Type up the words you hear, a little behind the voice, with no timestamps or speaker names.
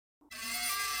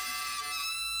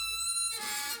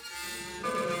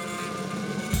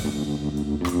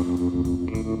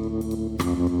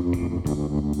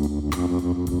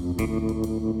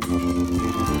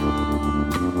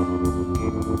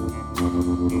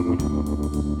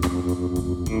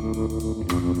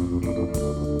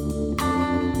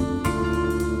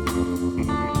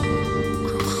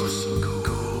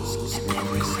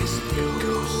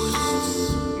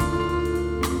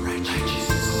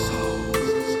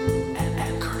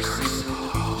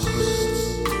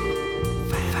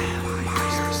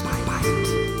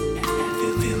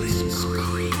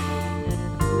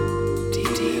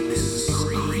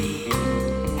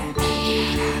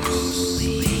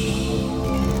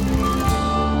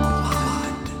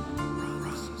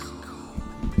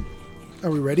Are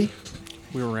we ready?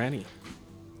 We're ready.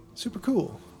 Super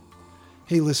cool.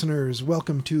 Hey, listeners,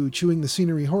 welcome to Chewing the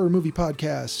Scenery Horror Movie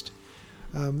Podcast.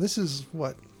 This is,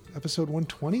 what, episode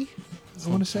 120? I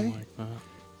want to say? Like that.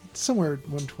 It's somewhere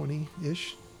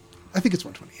 120-ish. I think it's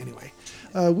 120 anyway.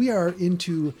 We are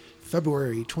into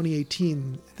February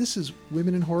 2018. This is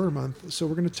Women in Horror Month, so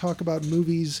we're going to talk about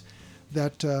movies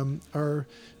that are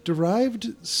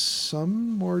derived,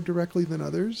 some more directly than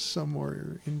others, some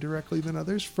more indirectly than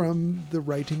others, from the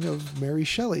writing of Mary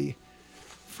Shelley,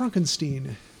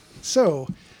 Frankenstein. So,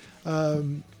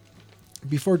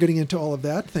 before getting into all of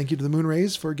that, thank you to the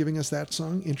Moonrays for giving us that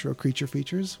song, Intro Creature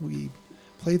Features. We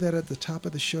play that at the top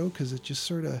of the show because it just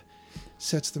sort of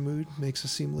sets the mood, makes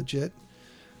us seem legit.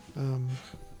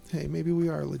 Hey, maybe we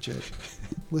are legit.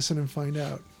 Listen and find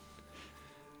out.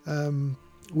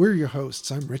 We're your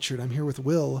hosts. I'm Richard. I'm here with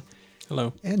Will.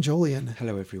 Hello. And Jolien.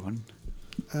 Hello, everyone.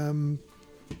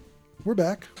 We're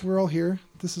back. We're all here.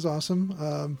 This is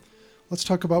awesome. Let's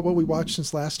talk about what we watched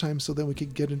since last time so then we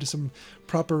could get into some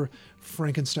proper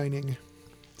Frankensteining.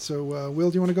 So,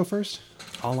 Will, do you want to go first?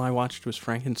 All I watched was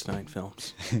Frankenstein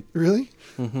films. Really?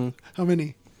 Mm-hmm. How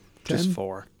many? 10? Just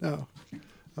 4. Oh. I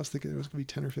was thinking it was going to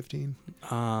be 10 or 15.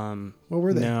 What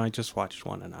were they? No, I just watched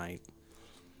one a night.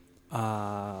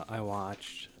 I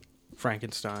watched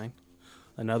Frankenstein,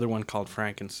 another one called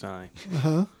Frankenstein,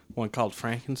 one called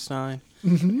Frankenstein,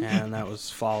 and that was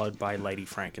followed by Lady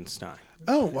Frankenstein.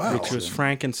 Oh, wow. Which was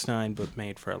Frankenstein, but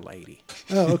made for a lady.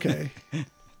 Oh, okay.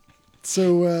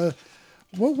 So,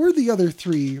 what were the other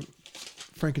 3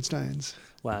 Frankensteins?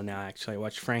 Well, no, actually, I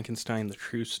watched Frankenstein, The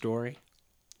True Story.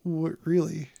 What,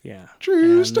 really? Yeah.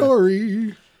 True And,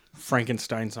 story.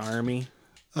 Frankenstein's Army.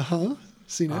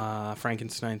 Seen it?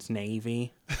 Frankenstein's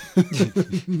Navy.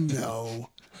 No.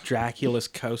 Dracula's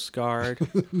Coast Guard.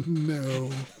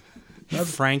 No.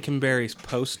 Frankenberry's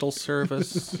Postal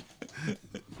Service.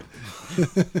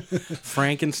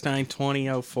 Frankenstein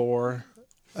 2004.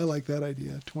 I like that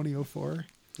idea. 2004.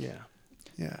 Yeah.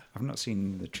 Yeah. I've not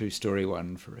seen the True Story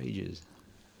one for ages.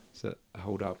 Is that a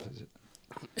hold up? Is it?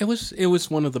 It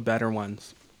was one of the better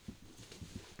ones.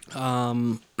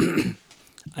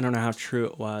 I don't know how true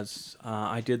it was.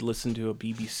 I did listen to a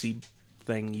BBC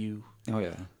thing you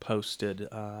posted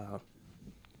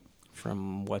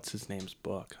from what's his name's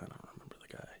book. I don't remember the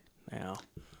guy now,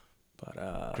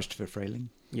 but Christopher Frayling.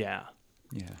 Yeah.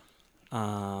 Yeah.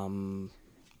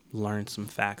 Learned some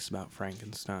facts about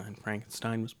Frankenstein.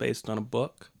 Frankenstein was based on a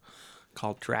book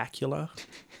called Dracula.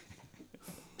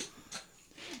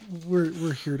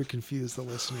 We're here to confuse the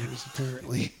listeners,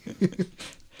 apparently.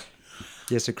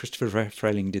 Yeah, so Christopher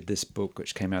Frayling did this book,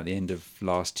 which came out at the end of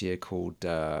last year, called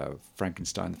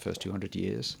Frankenstein, the First 200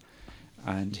 Years.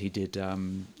 And he did a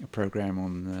program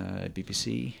on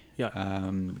BBC,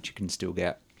 which you can still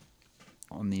get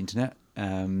on the internet,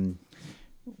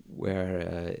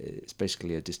 where it's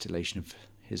basically a distillation of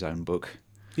his own book.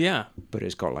 Yeah. But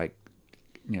it's got, like,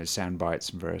 sound bites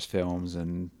from various films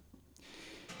and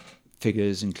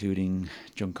figures, including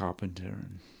John Carpenter.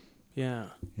 And yeah,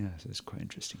 so it's quite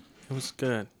interesting. It was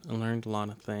good. I learned a lot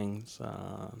of things.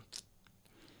 Let's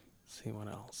see what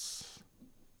else.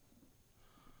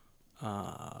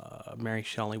 Mary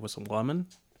Shelley was a woman.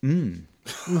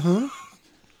 Little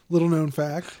known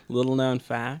fact. Little known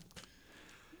fact.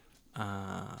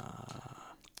 I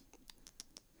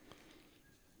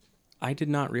did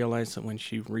not realize that when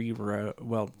she rewrote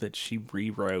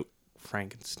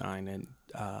Frankenstein and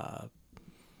that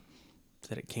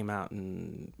it came out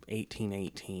in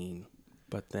 1818.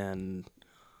 But then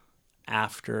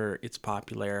after its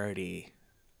popularity,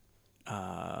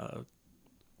 although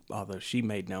she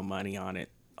made no money on it,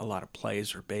 a lot of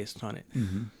plays are based on it.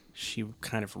 Mm-hmm. She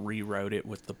kind of rewrote it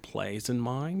with the plays in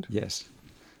mind. Yes.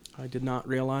 I did not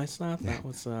realize that. That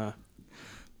was,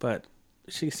 but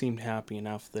she seemed happy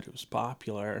enough that it was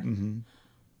popular. Mm-hmm.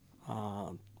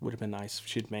 Would have been nice if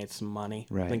she'd made some money.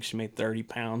 Right. I think she made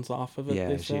 £30 off of it.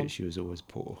 Yeah, she was always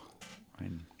poor.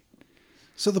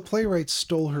 So the playwrights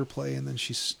stole her play and then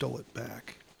she stole it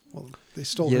back. Well, they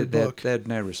stole her they book. had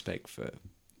no respect for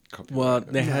copyright. Well,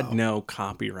 they had No. no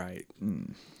copyright,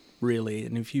 really.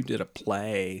 And if you did a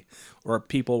play, or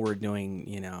people were doing,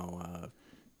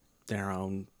 their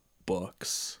own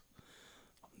books,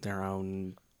 their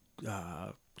own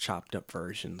chopped up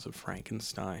versions of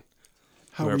Frankenstein,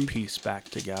 How were were you, pieced back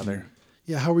together.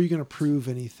 yeah, how were you going to prove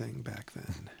anything back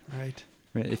then, right?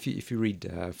 Right, if you read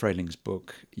Frayling's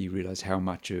book, you realize how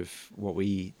much of what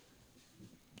we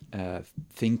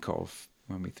think of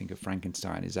when we think of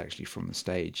Frankenstein is actually from the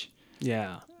stage.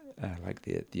 Yeah. Like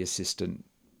the assistant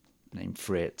named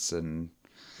Fritz and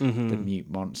Mm-hmm. the mute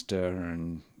monster,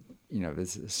 and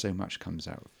there's so much comes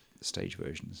out of the stage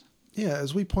versions. Yeah,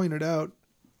 as we pointed out,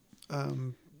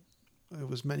 it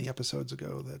was many episodes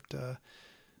ago that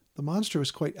the monster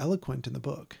was quite eloquent in the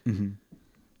book. Mm-hmm.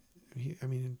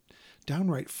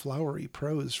 Downright flowery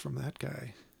prose from that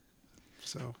guy.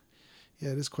 So,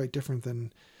 yeah, it is quite different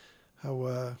than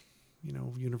how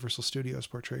Universal Studios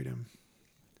portrayed him.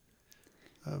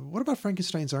 What about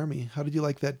Frankenstein's Army? How did you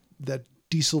like that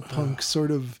diesel punk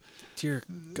sort of? Dear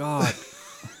God,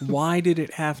 why did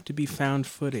it have to be found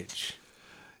footage?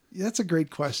 Yeah, that's a great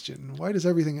question. Why does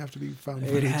everything have to be found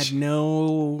footage? It had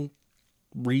no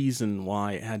reason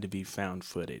why it had to be found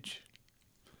footage.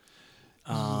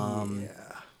 Yeah.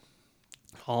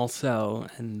 Also,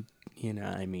 and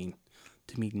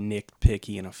to be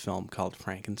nitpicky in a film called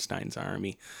Frankenstein's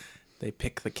Army, they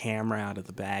pick the camera out of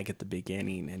the bag at the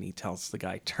beginning, and he tells the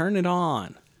guy, "Turn it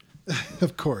on."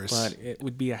 Of course. But it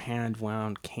would be a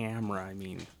hand-wound camera. I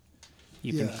mean,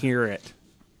 you can Yeah. hear it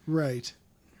Right.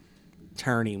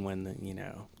 turning when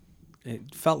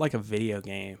it felt like a video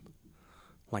game,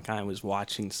 like I was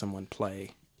watching someone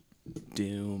play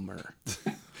Doom or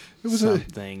It was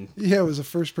something. it was a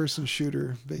first-person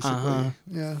shooter, basically. Uh-huh.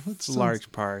 Yeah, that It's a sounds,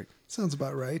 large part. sounds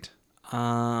about right.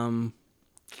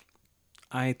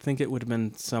 I think it would have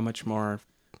been so much more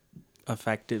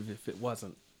effective if it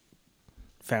wasn't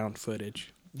found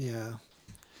footage. Yeah.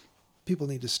 People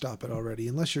need to stop it already.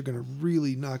 Unless you're going to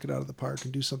really knock it out of the park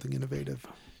and do something innovative,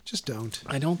 just don't.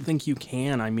 I don't think you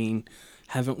can. I mean,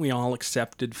 haven't we all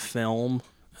accepted film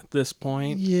at this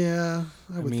point? Yeah,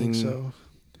 I would think mean, so.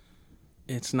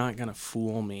 It's not going to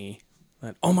fool me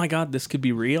that, oh my God, this could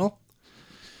be real?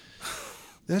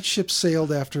 That ship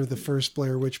sailed after the first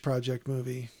Blair Witch Project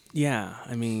movie. Yeah,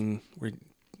 I mean,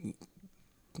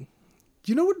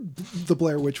 You know what the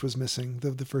Blair Witch was missing?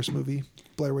 The first movie,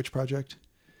 Blair Witch Project.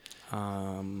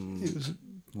 It was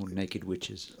More naked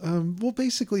witches. well,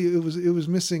 basically, it was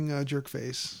missing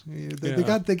Jerkface.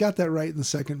 They got that right in the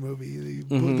second movie,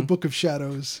 the Book of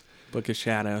Shadows. Book of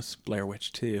Shadows, Blair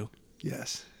Witch 2,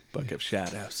 Yes, Book of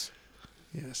Shadows.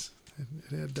 yes.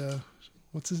 It had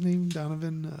what's his name?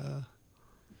 Donovan.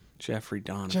 Jeffrey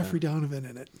Donovan. Jeffrey Donovan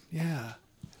in it. Yeah.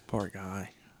 Poor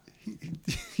guy.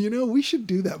 We should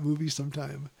do that movie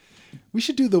sometime. We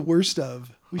should do the worst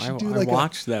of. We should do I like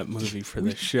watched that movie for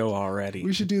this show already.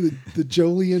 we should do the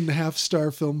Jolien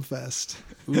Half-Star Film Fest.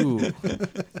 Ooh.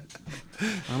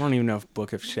 I don't even know if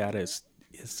Book of Shadows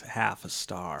is half a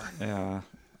star. Yeah,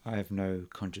 I have no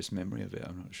conscious memory of it.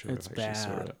 I'm not sure It's if I actually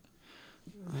saw bad. it.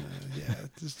 Yeah,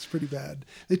 it's pretty bad.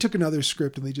 They took another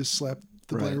script and they just slapped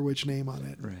the Right. Blair Witch name on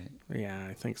it. Right. Yeah,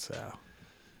 I think so.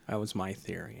 That was my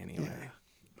theory anyway.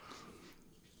 Yeah.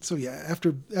 So yeah,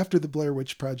 after the Blair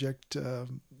Witch Project,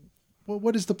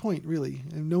 what is the point really?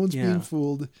 And no one's Yeah. being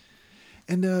fooled.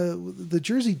 And the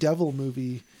Jersey Devil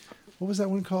movie, what was that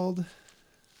one called?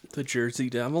 The Jersey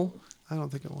Devil? I don't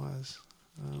think it was.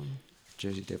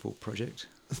 Jersey Devil Project.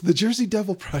 The Jersey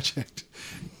Devil Project.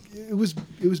 It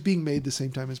was being made the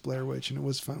same time as Blair Witch, and it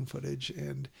was found footage.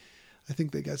 And I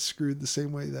think they got screwed the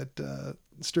same way that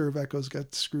Stir of Echoes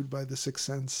got screwed by The Sixth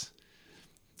Sense.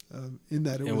 In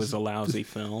that It was a lousy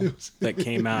film that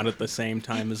came out at the same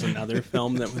time as another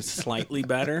film that was slightly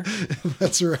better,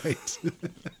 That's right.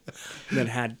 that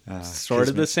had sort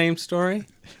of the same story.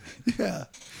 Yeah,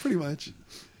 pretty much.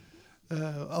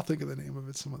 I'll think of the name of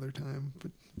it some other time,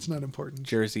 but it's not important.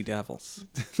 Jersey Devils.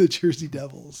 The Jersey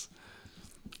Devils.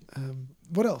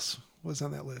 What else was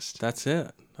on that list? That's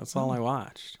it. That's all I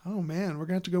watched. Oh man, we're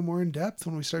gonna have to go more in depth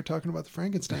when we start talking about the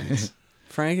Frankensteins.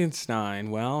 Frankenstein,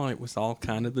 well, it was all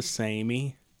kind of the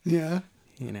samey, Yeah,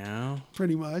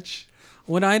 pretty much.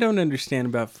 What I don't understand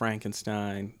about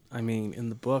Frankenstein, I mean, in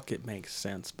the book it makes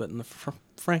sense, but in the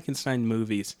Frankenstein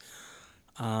movies,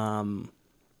 they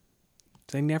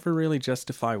never really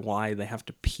justify why they have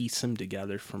to piece him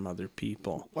together from other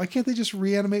people. Why can't they just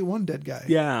reanimate one dead guy?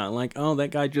 Yeah, like, oh,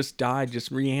 that guy just died,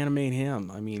 just reanimate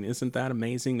him. I mean, isn't that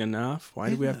amazing enough? Why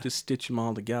do we have Yeah. to stitch them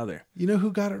all together? You know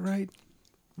who got it right?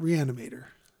 Reanimator.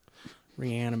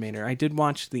 Reanimator. I did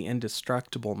watch The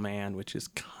Indestructible Man, which is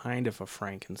kind of a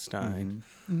Frankenstein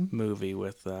movie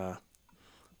with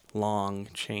Long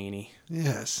Chaney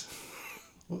Yes.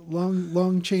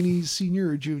 Long Chaney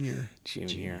Senior or Junior?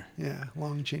 Jr. Yeah,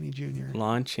 Long Chaney Jr.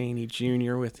 Lon Chaney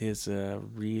Jr. with his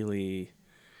really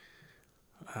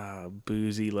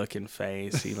boozy looking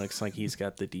face. He looks like he's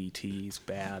got the DTs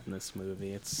bad in this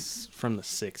movie. It's from the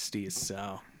 60s,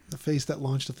 so. The face that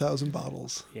launched 1,000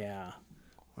 bottles. Yeah.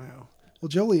 Wow. Well,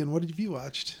 Jolien, what have you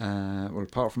watched? Well,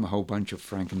 apart from a whole bunch of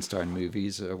Frankenstein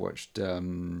movies, I watched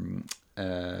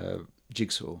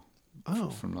Jigsaw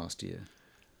from last year.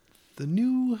 The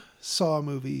new Saw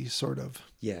movie, sort of.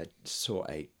 Yeah, Saw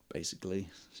 8, basically.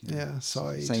 Yeah,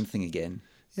 Saw 8. Same thing again.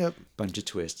 Yep. Bunch of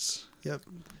twists. Yep.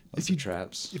 Lots of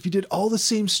traps. If you did all the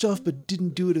same stuff but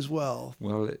didn't do it as well.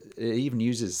 Well, it even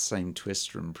uses the same twists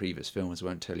from previous films. I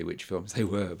won't tell you which films they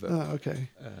were, but... Oh, okay.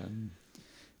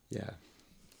 Yeah.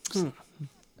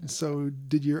 So,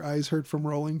 did your eyes hurt from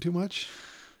rolling too much?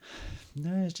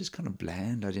 No, it's just kind of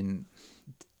bland. I didn't...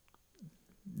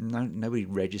 Nobody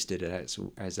registered it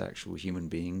as actual human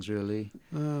beings, really.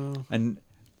 Oh. And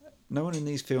no one in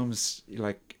these films,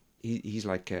 like, he's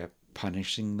like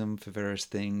punishing them for various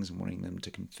things and wanting them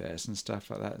to confess and stuff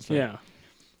like that. It's like, Yeah.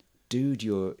 Dude,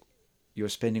 you're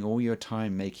spending all your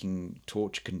time making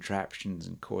torture contraptions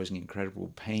and causing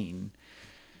incredible pain.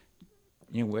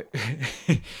 You know,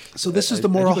 So this is the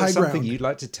moral high ground. Something you'd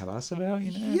like to tell us about,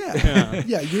 you know? Yeah.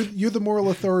 Yeah, you're the moral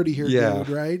authority here, Yeah. dude,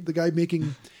 right? The guy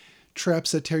making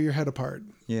traps that tear your head apart.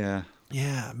 Yeah.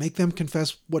 Yeah, make them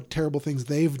confess what terrible things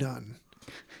they've done.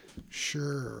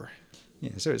 Sure.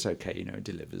 Yeah, so it's okay, you know, it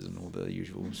delivers and all the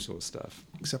usual sort of stuff.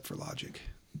 Except for logic.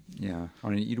 Yeah. I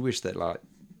mean, you'd wish that, like,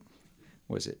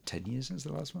 was it 10 years since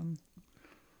the last one?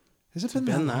 Has it Been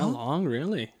been that long,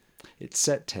 really? It's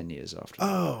set 10 years after.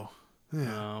 Oh.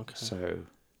 Yeah. Oh, okay. So,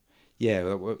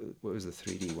 yeah, what was the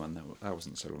 3D one? That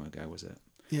wasn't so long ago, was it?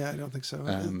 Yeah, I don't think so.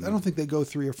 I don't think they go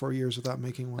 3 or 4 years without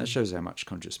making one. That shows how much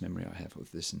conscious memory I have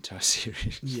of this entire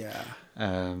series. Yeah.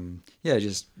 Yeah,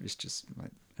 it's just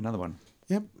like another one.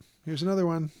 Yep. Here's another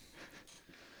one.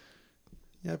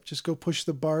 Yep. Just go push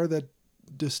the bar that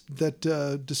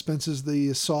dispenses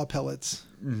the saw pellets.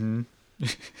 Mm-hmm.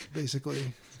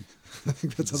 Basically, I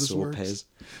think that's how this works. Pez.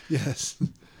 Yes.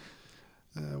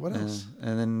 What else?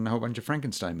 And then a whole bunch of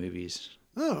Frankenstein movies.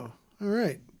 Oh, all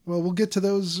right. Well, we'll get to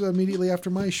those immediately after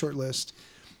my short list.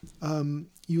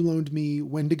 You loaned me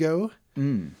Wendigo,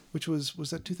 which was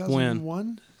that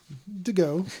 2001? To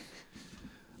go.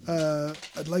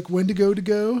 I'd like Wendigo to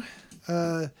go.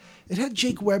 It had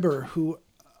Jake Weber, who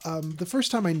the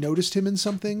first time I noticed him in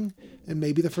something, and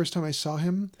maybe the first time I saw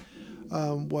him,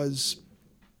 was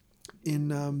in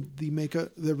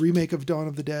the remake of Dawn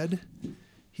of the Dead.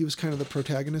 He was kind of the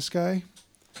protagonist guy.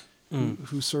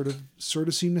 Who sort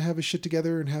of seemed to have his shit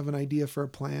together and have an idea for a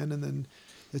plan, and then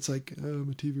it's like, oh,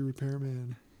 I'm a TV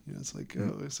repairman. You know, it's like,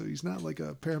 oh, so he's not like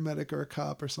a paramedic or a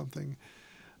cop or something.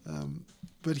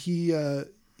 But he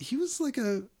was like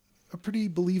a pretty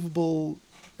believable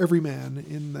everyman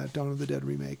in that Dawn of the Dead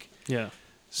remake. Yeah.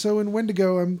 So in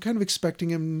Wendigo, I'm kind of expecting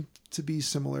him to be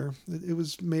similar. It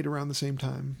was made around the same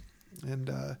time,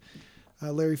 and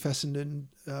Larry Fessenden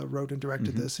wrote and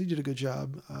directed this. He did a good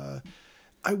job.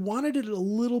 I wanted it a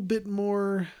little bit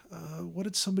more, what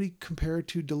did somebody compare it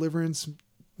to? Deliverance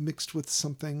mixed with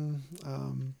something.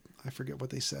 I forget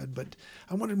what they said, but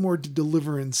I wanted more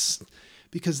Deliverance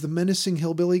because the menacing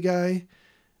hillbilly guy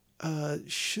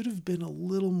should have been a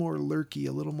little more lurky,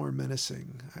 a little more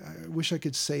menacing. I wish I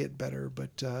could say it better,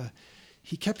 but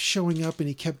he kept showing up and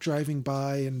he kept driving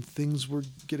by and things were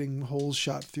getting holes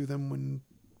shot through them when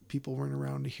people weren't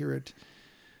around to hear it.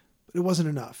 It wasn't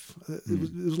enough. It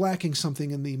was lacking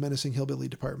something in the menacing hillbilly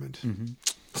department. And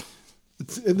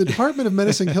the Department of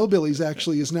Menacing Hillbillies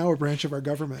actually is now a branch of our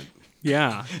government.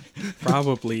 Yeah,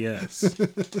 probably is.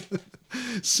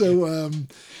 So,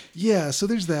 so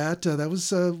there's that. That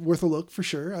was worth a look for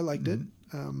sure. I liked it.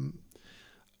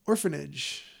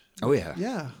 Orphanage. Oh, yeah.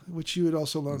 Yeah, which you had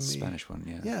also loaned me. Spanish one,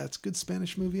 yeah. Yeah, it's a good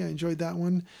Spanish movie. I enjoyed that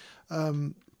one.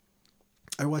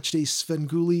 I watched a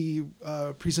Svengoolie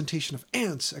presentation of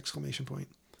Ants! ! Is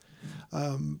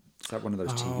that one of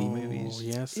those TV movies?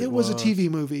 Yes, It was a TV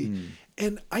movie.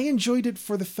 And I enjoyed it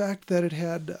for the fact that it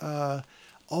had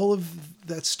all of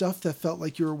that stuff that felt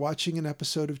like you were watching an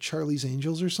episode of Charlie's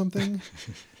Angels or something.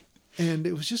 And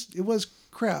it was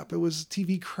crap. It was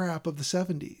TV crap of the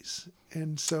 70s.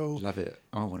 And so... Love it.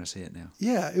 Oh, I want to see it now.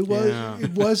 Yeah, it was. Yeah.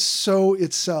 It was so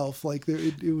itself. Like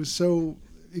it was so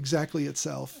exactly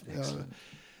itself.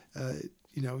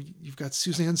 you've got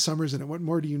Suzanne Summers in it. What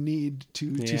more do you need to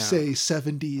Yeah. say I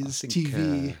 70s think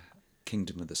TV?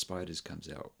 Kingdom of the Spiders comes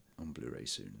out on Blu-ray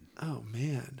soon. Oh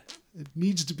man, it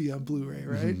needs to be on Blu-ray,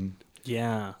 right?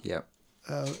 Yeah. Yeah.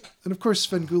 And of course,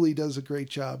 Svengoolie does a great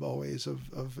job always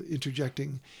of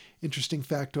interjecting interesting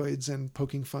factoids and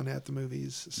poking fun at the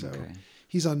movies. So Okay.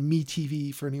 he's on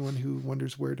MeTV for anyone who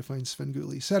wonders where to find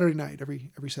Svengoolie. Saturday night,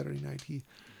 every Saturday night, he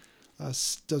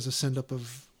does a send up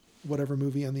of whatever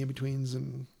movie on the in-betweens,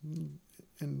 and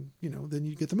then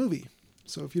you get the movie.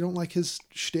 So if you don't like his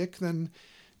shtick, then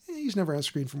he's never on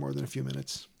screen for more than a few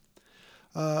minutes.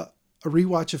 A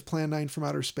rewatch of Plan 9 from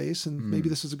Outer Space, and maybe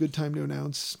this is a good time to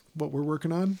announce what we're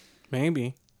working on.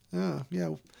 Maybe. Yeah.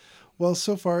 Well,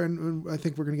 so far, and I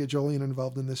think we're going to get Jolien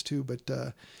involved in this too,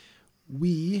 but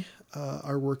we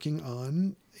are working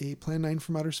on a Plan 9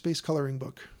 from Outer Space coloring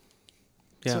book.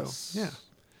 Yes. So, yeah.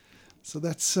 So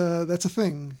that's a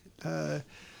thing.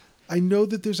 I know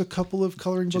that there's a couple of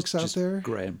coloring books out just there.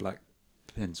 Grey and black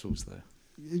pencils, though.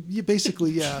 You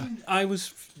basically, yeah, I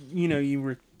was, you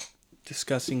were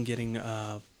discussing getting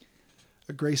a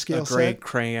grayscale a gray set.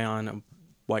 crayon, a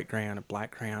white crayon, a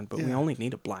black crayon, but we Yeah. only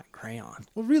need a black crayon,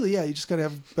 Well, really, yeah, you just got to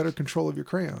have better control of your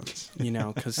crayons.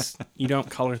 because you don't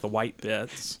color the white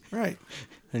bits, Right,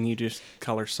 and you just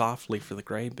color softly for the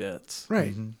gray bits.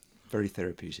 right. Very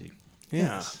therapeutic. Yeah.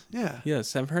 Yes. Yeah.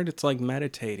 Yes, I've heard it's like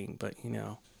meditating, but,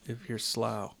 if you're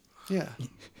slow. Yeah.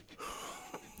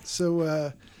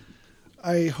 So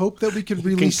I hope that we can You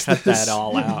can release cut this. that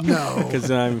all out. No.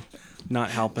 Because I'm not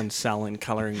helping selling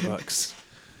coloring books.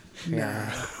 No.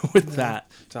 Yeah. With that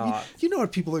talk. You know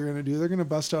what people are going to do? They're going to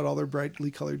bust out all their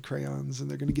brightly colored crayons, and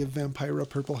they're going to give Vampira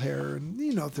purple hair, and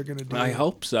you know what they're going to do. I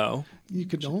hope so. You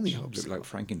could only hope Look so. like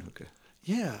Frankenhooker.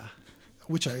 Yeah,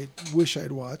 which I wish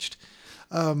I'd watched.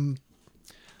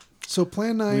 So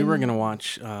Plan 9. We were going to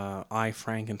watch I,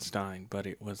 Frankenstein, but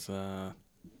it was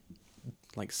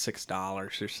like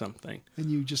 $6 or something.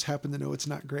 and you just happen to know it's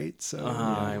not great. So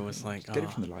I was like, Get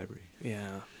it from the library.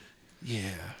 yeah. yeah.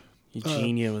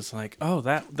 Eugenia was like, "Oh,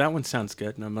 that one sounds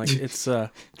good," and I'm like, "It's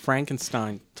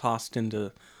Frankenstein tossed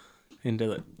into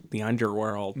the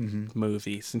underworld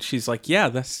movies," and she's like, "Yeah,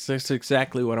 that's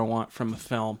exactly what I want from a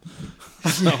film."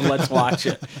 So let's watch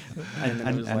it. And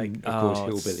I was like, of course, "Oh,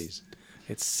 hillbillies.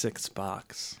 it's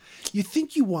 $6." You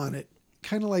think you want it,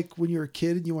 kind of like when you're a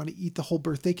kid and you want to eat the whole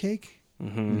birthday cake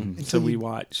So we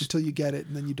watched until you get it,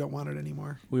 and then you don't want it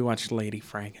anymore. Lady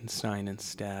Frankenstein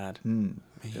instead. It Man,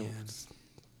 was-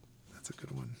 that's a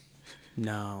good one.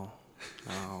 no.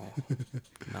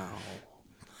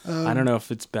 I don't know if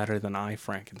it's better than I,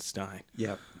 Frankenstein,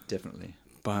 Yeah, definitely.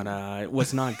 but it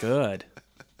was not good.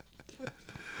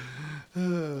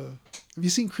 Have you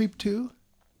seen Creep 2?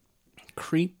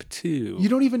 Creep 2. You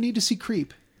don't even need to see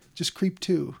Creep. Just Creep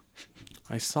 2.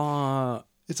 I saw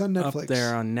It's on Netflix. up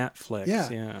there on Netflix. Yeah.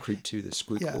 Yeah. Creep 2, the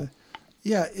squeak Yeah. ball.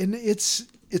 Yeah, and it's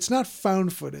not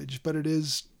found footage, but it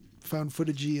is found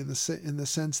footagey in the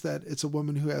sense that it's a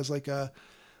woman who has like a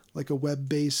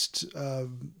web-based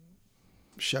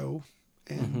show,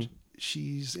 and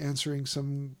she's answering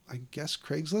some, I guess,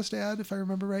 Craigslist ad, if I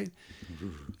remember right.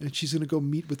 And she's going to go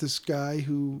meet with this guy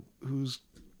who's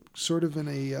sort of in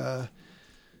a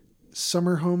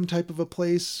summer home type of a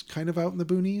place, kind of out in the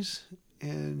boonies,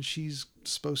 and she's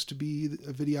supposed to be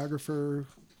a videographer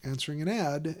answering an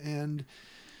ad, and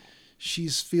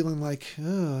she's feeling like,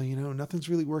 nothing's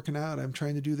really working out. I'm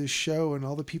trying to do this show, and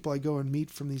all the people I go and meet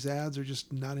from these ads are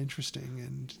just not interesting,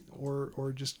 and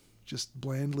or just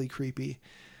blandly creepy.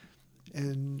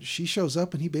 And she shows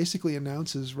up, and he basically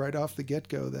announces right off the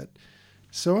get-go that,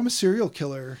 so I'm a serial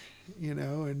killer,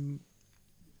 and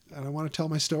I want to tell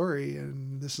my story,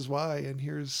 and this is why, and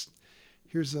here's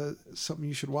something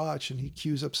you should watch. And he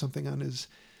cues up something on his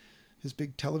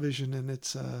big television, and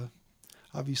it's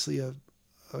obviously a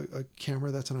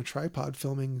camera that's on a tripod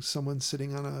filming someone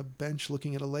sitting on a bench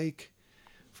looking at a lake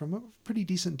from a pretty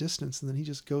decent distance. And then he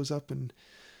just goes up and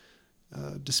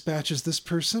dispatches this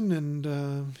person,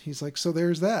 and he's like, so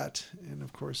there's that. And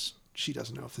of course, she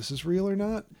doesn't know if this is real or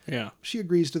not. Yeah. She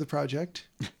agrees to the project.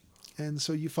 And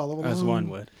so you follow along. As one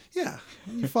would. Yeah.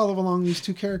 You follow along these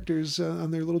two characters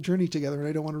on their little journey together. And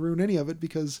I don't want to ruin any of it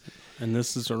because And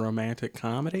this is a romantic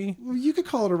comedy? well, you could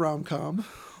call it a rom-com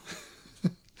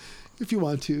if you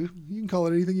want to. You can call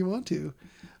it anything you want to,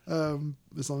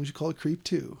 as long as you call it Creep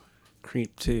 2,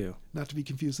 Creep 2. not to be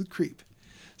confused with Creep.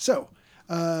 So,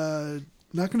 not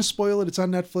going to spoil it. It's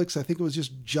on Netflix. I think it was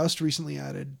just recently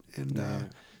added, and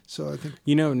so I think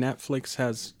Netflix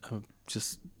has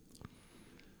just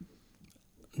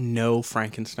no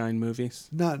Frankenstein movies.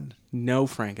 None. No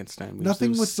Frankenstein movies. Nothing It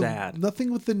was with sad.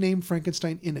 nothing with the name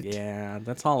Frankenstein in it. Yeah,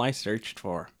 that's all I searched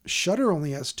for. Shudder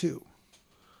only has 2.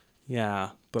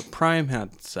 Yeah, but Prime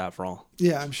had several.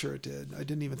 Yeah, I'm sure it did. I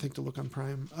didn't even think to look on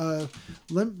Prime.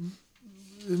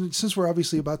 And since we're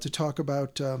obviously about to talk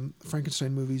about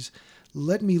Frankenstein movies,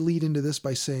 let me lead into this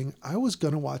by saying I was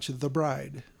going to watch The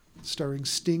Bride, starring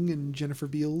Sting and Jennifer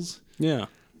Beals. Yeah.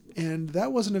 And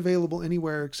that wasn't available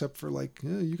anywhere except for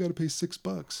you got to pay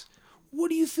 $6. What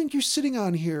do you think you're sitting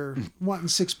on here wanting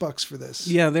 $6 for this?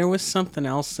 Yeah, there was something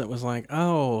else that was like,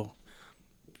 I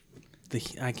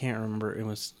can't remember. It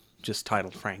was just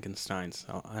titled Frankenstein,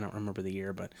 so I don't remember the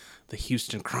year, but the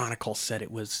Houston Chronicle said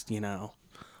it was,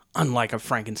 unlike a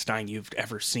Frankenstein you've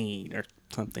ever seen or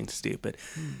something stupid.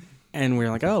 And we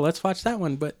were like, oh, let's watch that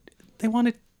one. But they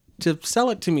wanted to sell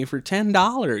it to me for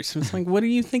 $10. It's like, what do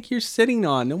you think you're sitting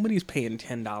on? Nobody's paying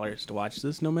 $10 to watch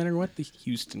this, no matter what the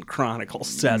Houston Chronicle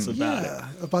says about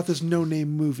it. About this no-name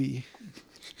movie.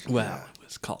 Well, it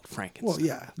was called Frankenstein. Well,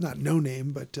 yeah, not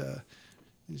no-name, but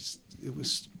it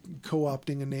was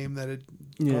co-opting a name that it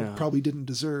probably didn't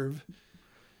deserve,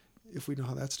 if we know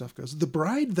how that stuff goes. The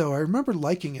Bride, though, I remember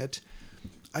liking it.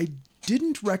 I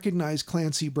didn't recognize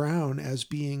Clancy Brown as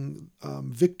being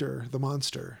Victor, the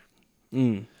monster.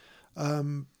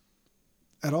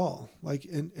 At all. I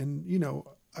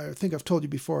think I've told you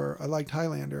before, I liked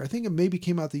Highlander. I think it maybe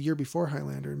came out the year before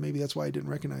Highlander, and maybe that's why I didn't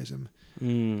recognize him.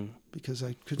 Because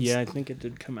I couldn't. Yeah, I think it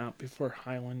did come out before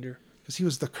Highlander. Because he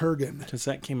was the Kurgan. Because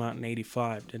that came out in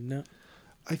 85, didn't it?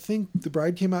 I think The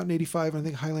Bride came out in 85, and I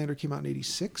think Highlander came out in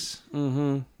 86.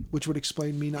 Mm-hmm. Which would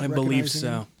explain me not I recognizing believe so.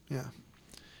 him. Yeah.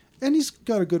 And he's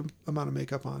got a good amount of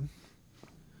makeup on.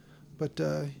 But,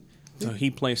 so he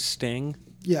plays Sting?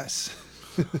 Yes.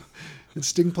 And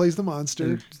Sting plays the monster.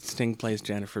 And Sting plays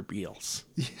Jennifer Beals.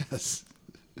 Yes.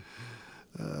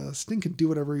 Sting can do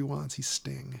whatever he wants. He's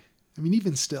Sting. I mean,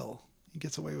 even still, he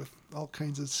gets away with all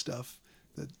kinds of stuff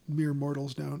that mere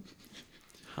mortals don't.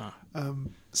 Huh.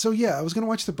 So yeah, I was going to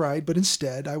watch The Bride, but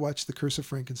instead I watched The Curse of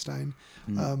Frankenstein.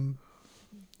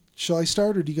 Shall I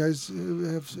start, or do you guys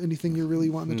have anything you're really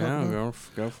wanting to talk about? No,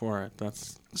 go for it.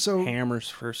 That's so Hammer's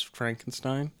first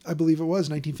Frankenstein. I believe it was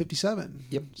 1957.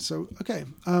 Yep. So okay.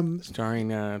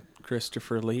 Starring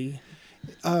Christopher Lee.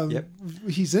 Yep.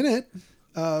 He's in it.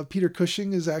 Peter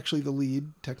Cushing is actually the lead,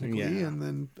 technically, Yeah. and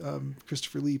then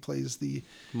Christopher Lee plays the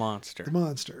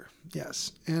Monster.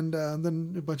 Yes, and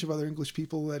then a bunch of other English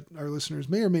people that our listeners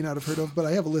may or may not have heard of, but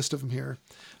I have a list of them here.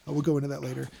 We'll go into that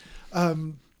later.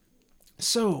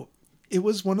 So it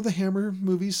was one of the Hammer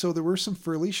movies, so there were some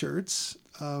furry shirts.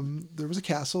 There was a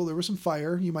castle. There was some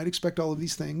fire. You might expect all of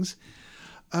these things.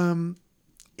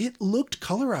 It looked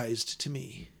colorized to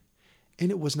me, and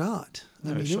it was not. I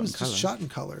mean, it was just shot in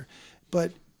color.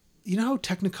 But you know how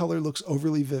Technicolor looks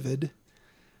overly vivid?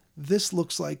 This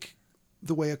looks like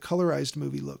the way a colorized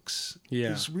movie looks.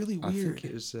 Yeah. It's really weird. I think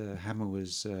it was Hammer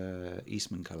was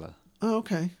Eastman color. Oh,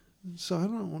 okay. So I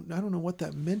don't know what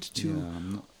that meant to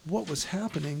Yeah, what was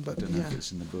happening, but I don't know yeah. if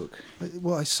it's in the book.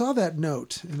 Well, I saw that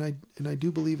note, and I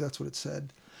do believe that's what it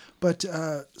said. But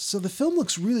so the film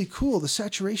looks really cool. The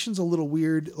saturation's a little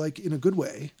weird, like in a good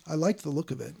way. I liked the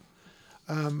look of it.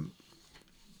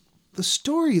 The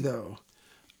story, though,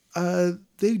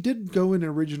 they did go in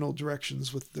original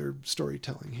directions with their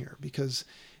storytelling here, because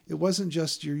it wasn't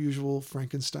just your usual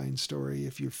Frankenstein story,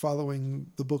 if you're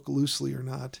following the book loosely or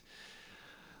not.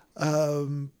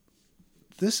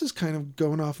 This is kind of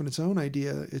going off on its own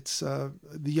idea. It's the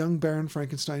young Baron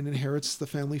Frankenstein inherits the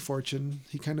family fortune.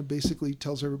 He kind of basically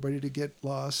tells everybody to get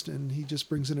lost, and he just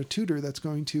brings in a tutor that's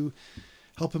going to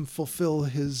help him fulfill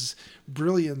his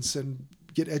brilliance and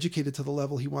get educated to the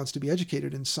level he wants to be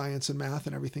educated in science and math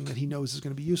and everything that he knows is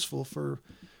going to be useful for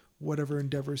whatever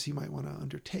endeavors he might want to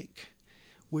undertake,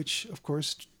 which, of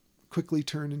course, quickly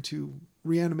turn into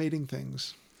reanimating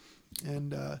things.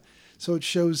 And so it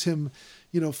shows him,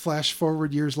 flash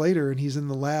forward years later, and he's in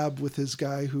the lab with his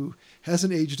guy who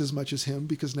hasn't aged as much as him,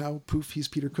 because now, poof, he's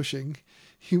Peter Cushing.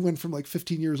 He went from like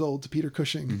 15 years old to Peter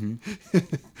Cushing,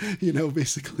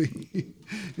 basically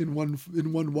in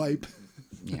one wipe.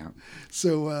 Yeah.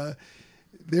 So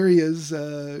there he is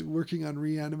working on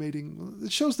reanimating.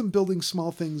 It shows them building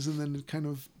small things, and then it kind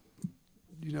of,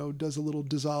 does a little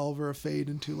dissolve or a fade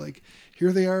into like,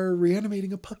 here they are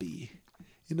reanimating a puppy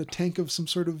in a tank of some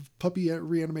sort of puppy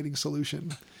reanimating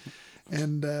solution.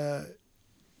 And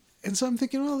so I'm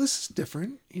thinking, well, this is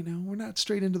different. We're not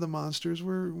straight into the monsters.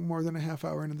 We're more than a half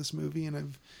hour into this movie,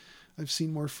 and I've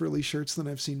seen more frilly shirts than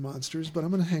I've seen monsters, but I'm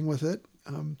going to hang with it.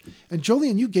 And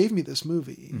Jolien, you gave me this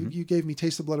movie. You gave me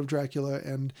Taste the Blood of Dracula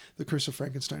and The Curse of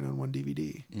Frankenstein on one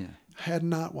DVD. Yeah. I had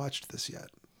not watched this yet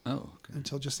Oh, okay.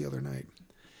 until just the other night.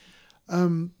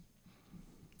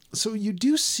 So you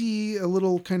do see a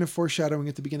little kind of foreshadowing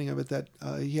at the beginning of it that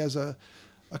he has a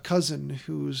cousin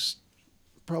who's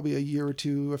probably a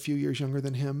few years younger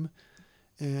than him.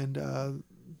 And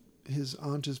his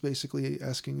aunt is basically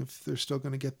asking if they're still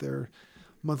going to get their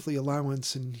monthly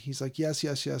allowance. And he's like, yes,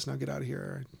 now get out of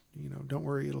here. Don't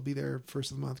worry. It'll be there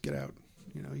first of the month. Get out.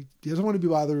 He doesn't want to be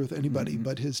bothered with anybody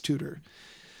but his tutor.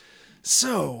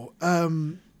 So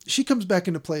she comes back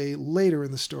into play later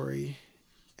in the story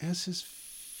as his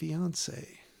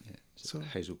fiance. Yeah. So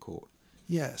Hazel Court.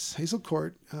 Yes, Hazel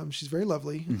Court. She's very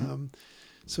lovely.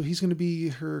 So he's going to be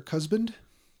her husband.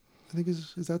 I think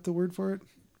is that the word for it?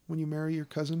 When you marry your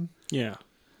cousin? Yeah.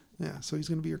 Yeah. So he's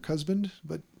going to be your husband,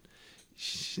 but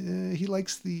he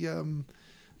likes the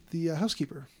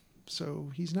housekeeper.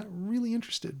 So he's not really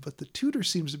interested, but the tutor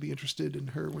seems to be interested in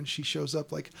her when she shows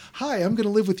up like, hi, I'm going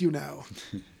to live with you now.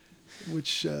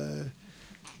 Which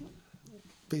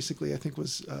basically I think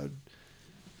was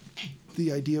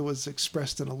the idea was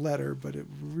expressed in a letter, but it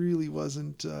really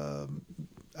wasn't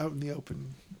out in the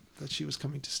open that she was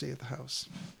coming to stay at the house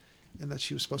and that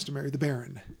she was supposed to marry the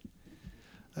Baron.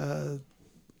 In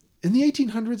the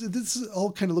 1800s, this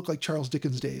all kind of looked like Charles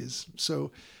Dickens' days.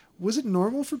 So was it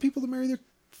normal for people to marry their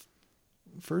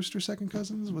first or second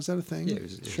cousins? Was that a thing? Yeah, it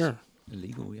was Sure.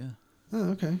 illegal, yeah. Oh,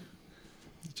 okay.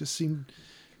 It seemed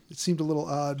a little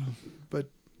odd, but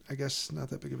I guess not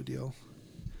that big of a deal.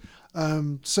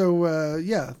 We've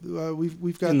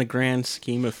got In the grand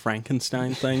scheme of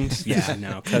Frankenstein things, yeah,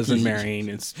 no, cousin marrying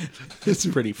is it's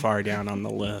pretty far down on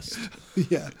the list.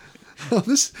 yeah. Oh,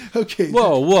 okay.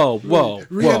 Whoa.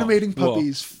 Reanimating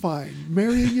puppies, fine.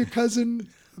 Marrying your cousin,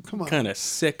 come on. What kind of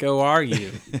sicko are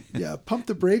you? Yeah, pump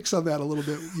the brakes on that a little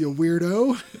bit, you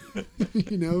weirdo.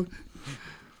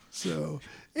 So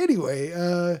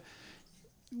anyway,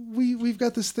 we've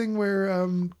got this thing where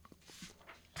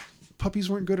puppies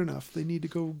weren't good enough. They need to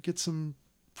go get some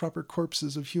proper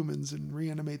corpses of humans and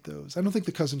reanimate those. I don't think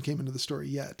the cousin came into the story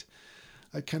yet.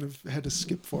 I kind of had to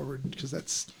skip forward because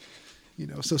that's,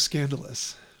 so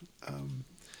scandalous.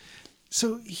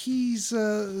 So he's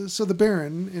so the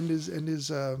Baron and his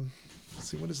let's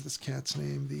see, what is this cat's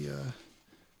name?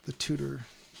 The tutor.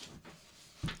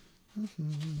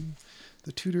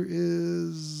 The tutor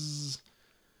is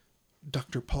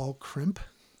Dr. Paul Crimp.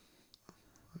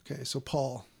 Okay, so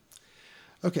Paul.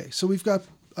 Okay, so we got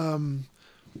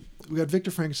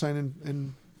Victor Frankenstein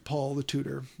and Paul the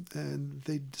tutor, and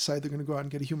they decide they're going to go out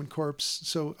and get a human corpse.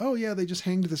 So, they just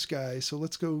hanged this guy. So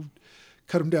let's go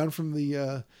cut him down from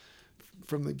the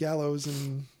gallows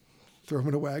and throw him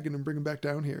in a wagon and bring him back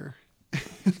down here.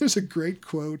 There's a great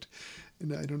quote,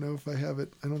 and I don't know if I have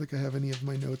it. I don't think I have any of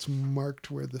my notes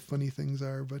marked where the funny things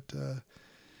are, but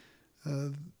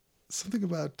something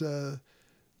about the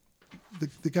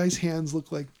guy's hands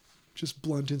look like just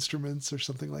blunt instruments or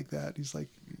something like that. He's like,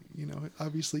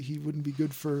 obviously he wouldn't be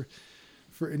good for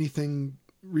anything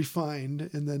refined.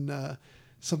 And then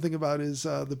something about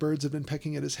the birds have been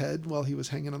pecking at his head while he was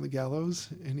hanging on the gallows.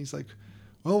 And he's like,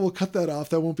 well, we'll cut that off.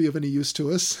 That won't be of any use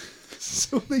to us.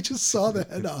 So they just saw the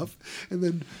head off, and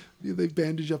then they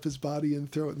bandage up his body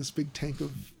and throw it in this big tank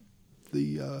of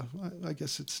the, I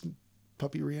guess it's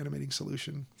puppy reanimating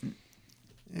solution.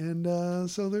 And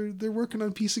so they're working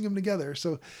on piecing him together.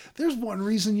 So there's one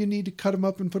reason you need to cut him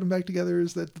up and put him back together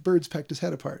is that the birds pecked his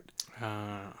head apart.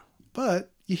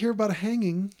 But you hear about a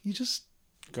hanging, you just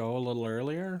go a little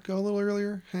earlier,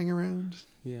 hang around.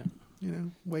 Yeah.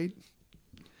 Wait.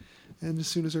 And as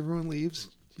soon as everyone leaves,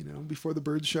 before the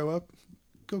birds show up,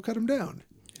 go cut him down.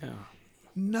 Yeah.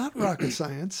 Not rocket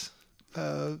science.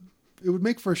 It would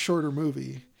make for a shorter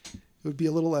movie. It would be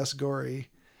a little less gory.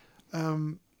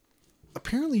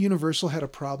 Apparently Universal had a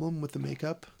problem with the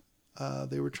makeup.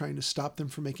 They were trying to stop them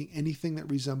from making anything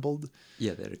that resembled.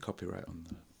 Yeah, they had a copyright on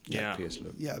the Jack Pierce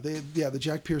look. Yeah, the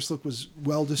Jack Pierce look was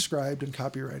well described and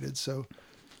copyrighted, so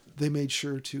they made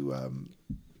sure to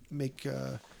make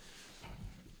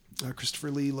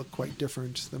Christopher Lee look quite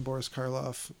different than Boris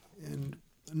Karloff, and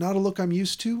not a look I'm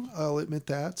used to. I'll admit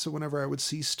that. So whenever I would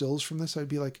see stills from this, I'd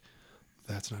be like,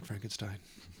 "That's not Frankenstein.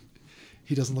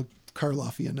 He doesn't look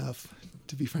Karloffy enough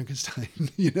to be Frankenstein."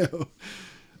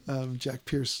 Jack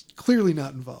Pierce clearly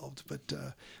not involved,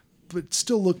 but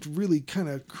still looked really kind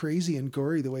of crazy and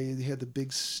gory the way he had the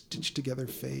big stitched together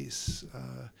face.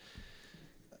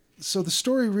 So the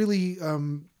story really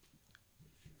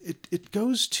it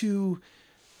goes to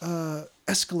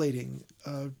escalating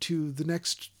to the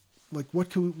next, like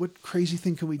what crazy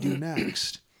thing can we do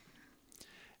next?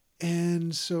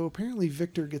 And so apparently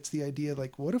Victor gets the idea,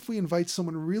 like, what if we invite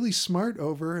someone really smart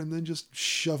over and then just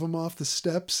shove him off the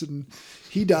steps and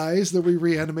he dies, then we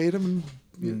reanimate him?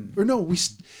 Or no,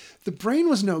 the brain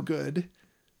was no good.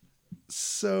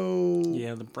 So...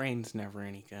 Yeah, the brain's never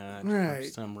any good for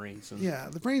Right. some reason. Yeah,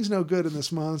 the brain's no good in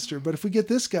this monster. But if we get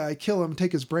this guy, kill him,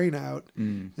 take his brain out,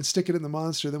 and stick it in the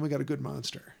monster, then we got a good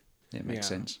monster. It makes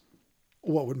Yeah. sense.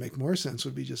 What would make more sense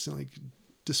would be just like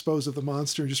dispose of the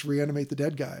monster and just reanimate the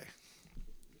dead guy.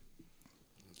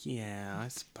 Yeah, I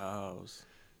suppose.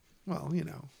 Well,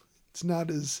 it's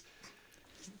not as...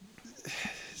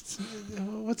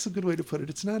 what's a good way to put it?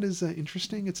 It's not as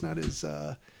interesting. It's not as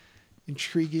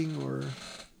intriguing or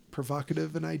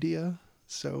provocative an idea.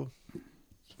 So you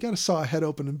got to saw a head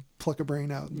open and pluck a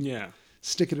brain out and Yeah.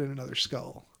 stick it in another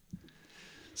skull.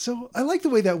 So I like the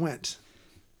way that went.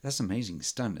 That's an amazing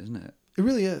stunt, isn't it? It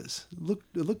really is. It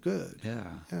looked good.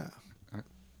 Yeah. Yeah. I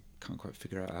can't quite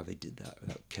figure out how they did that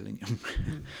without killing him.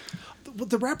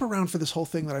 The wraparound for this whole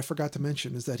thing that I forgot to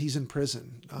mention is that he's in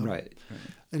prison. Right.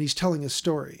 And he's telling his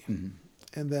story. Mm-hmm.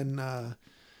 And then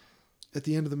at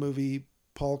the end of the movie,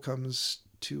 Paul comes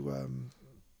to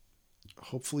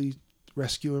hopefully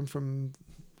rescue him from...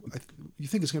 you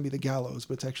think it's going to be the gallows,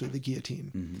 but it's actually the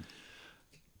guillotine. Mm-hmm.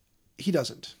 He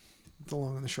doesn't. The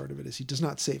long and the short of it is he does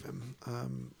not save him.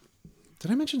 Did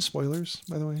I mention spoilers,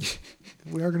 by the way?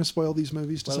 We are going to spoil these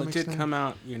movies to Well, some it extent. did come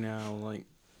out, like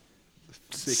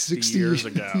 60 years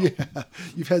ago. Yeah,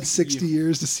 you've had 60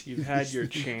 years to see. You've had these your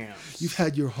things. chance. You've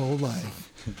had your whole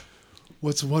life.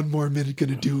 What's one more minute going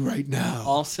to do right now?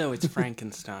 Also, it's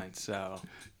Frankenstein, so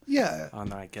Yeah,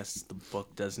 I guess the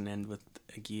book doesn't end with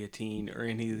a guillotine or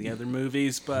any of the other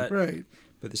movies, but right.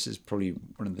 But this is probably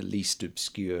one of the least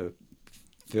obscure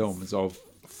films of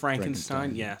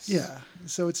Frankenstein, yes. Yeah,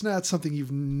 so it's not something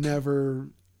you've never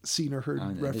seen or heard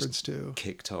I know, reference this to.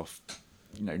 kicked off,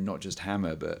 not just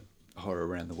Hammer, but horror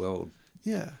around the world.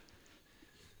 Yeah.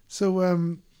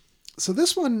 So so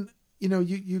this one,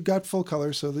 you got full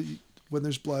color, so that when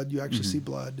there's blood, you actually see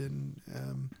blood, and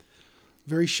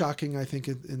very shocking, I think,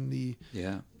 in the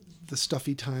Yeah. the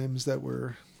stuffy times that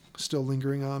were still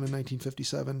lingering on in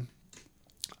 1957.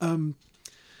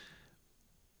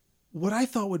 What I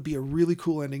thought would be a really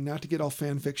cool ending, not to get all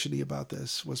fan fiction-y about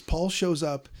this, was Paul shows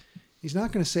up. He's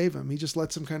not going to save him. He just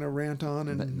lets him kind of rant on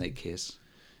and And they kiss.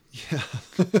 yeah,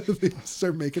 they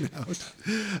start making out.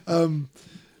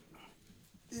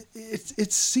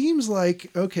 It seems like,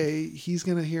 okay, he's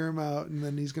going to hear him out and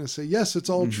then he's going to say, yes, it's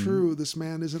all true. This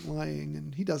man isn't lying.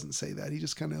 And he doesn't say that. He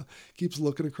just kind of keeps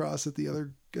looking across at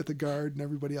the guard and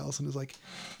everybody else and is like,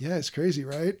 yeah, it's crazy,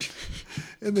 right?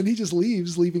 And then he just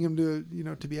leaving him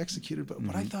to be executed. But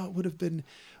what I thought would have been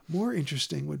more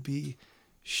interesting would be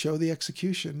show the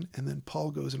execution and then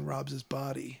Paul goes and robs his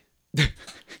body.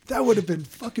 That would have been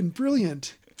fucking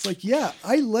brilliant. It's like, yeah,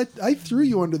 I threw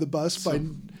you under the bus by...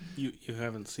 You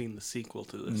haven't seen the sequel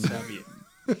to this, have you?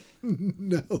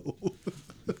 No.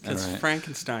 Because All right.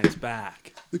 Frankenstein's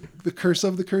back. The curse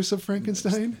of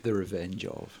Frankenstein? The Revenge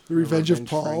of. The Revenge of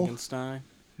Paul. Frankenstein.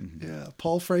 Yeah,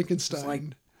 Paul Frankenstein. It's like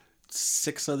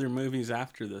 6 other movies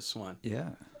after this one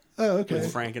Yeah. Oh, okay.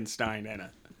 with Frankenstein in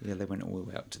it. Yeah, they went all the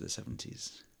way up to the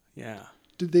 70s. Yeah.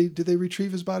 Did they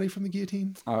retrieve his body from the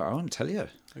guillotine? I want to tell you.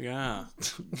 Yeah.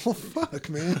 Well, fuck,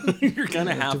 man. You're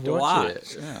gonna have to watch.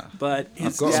 it. Yeah. But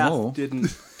his got death more.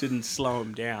 didn't slow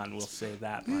him down. We'll say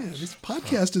that much. Man, this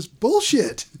podcast is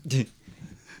bullshit.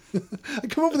 I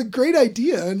come up with a great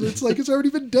idea, and it's like it's already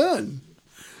been done.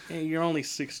 Hey, you're only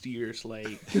 60 years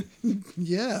late.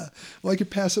 Yeah. Well, I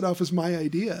could pass it off as my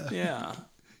idea. Yeah.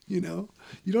 You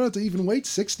don't have to even wait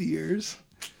 60 years.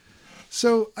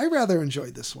 So I rather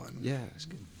enjoyed this one. Yeah, it's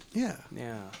good. Yeah.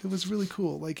 Yeah. It was really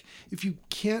cool. Like, if you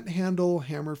can't handle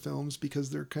Hammer films because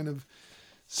they're kind of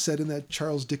set in that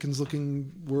Charles Dickens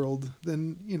looking world,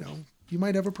 then, you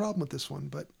might have a problem with this one.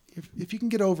 But if you can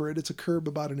get over it, it's a curb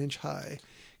about an inch high.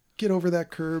 Get over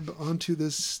that curb onto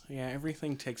this. Yeah,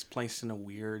 everything takes place in a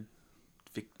weird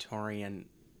Victorian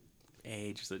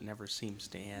age that never seems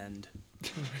to end.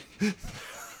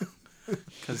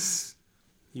 Because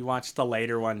you watch the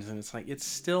later ones and it's like, it's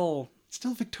still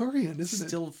Victorian, isn't it?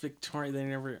 still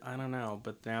Victorian. I don't know,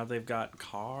 but now they've got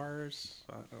cars.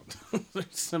 There's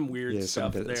some weird Yeah,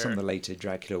 stuff there. some of the later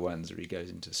Dracula ones where he goes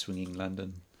into swinging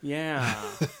London. Yeah.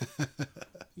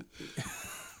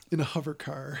 In a hover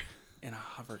car. In a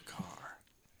hover car.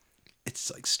 It's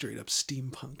like straight up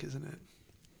steampunk, isn't it?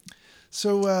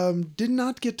 So, did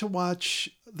not get to watch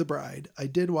The Bride. I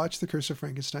did watch The Curse of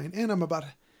Frankenstein, and I'm about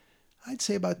I'd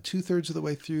say about 2/3 of the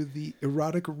way through The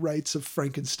Erotic Rites of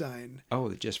Frankenstein. Oh,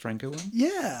 the Jess Franco one?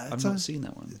 Yeah, I've not seen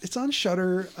that one. It's on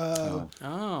Shudder. Oh,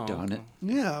 Oh. darn it.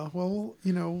 Yeah, well,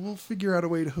 we'll figure out a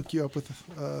way to hook you up with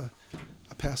a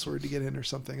password to get in or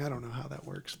something. I don't know how that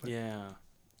works, but Yeah.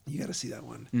 you got to see that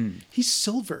one. Mm. He's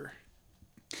silver.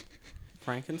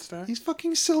 Frankenstein? He's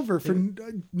fucking silver for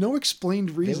no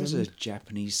explained reason. There was a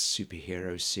Japanese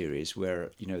superhero series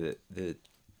where, the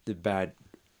bad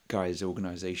guy's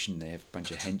organization, they have a bunch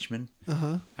of henchmen.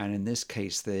 Uh-huh. And in this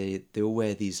case, they all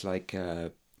wear these like,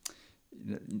 the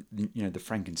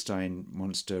Frankenstein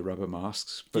monster rubber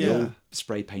masks, but they're all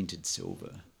spray painted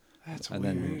silver. That's And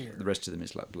weird. then the rest of them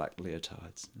is like black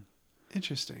leotards.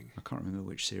 Interesting. I can't remember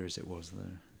which series it was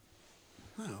though.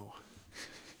 Oh.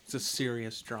 It's a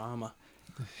serious drama.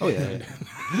 Oh yeah.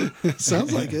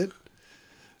 Sounds like it.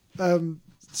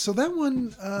 So that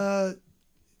one,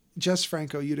 Jess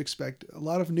Franco, you'd expect a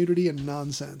lot of nudity and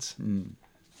nonsense.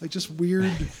 Like just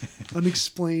weird,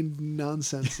 unexplained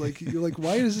nonsense. Like you're like,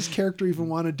 why does this character even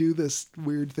want to do this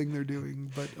weird thing they're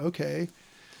doing? But okay.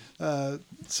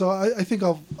 So I think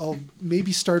I'll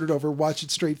maybe start it over, watch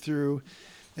it straight through,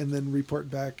 and then report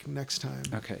back next time.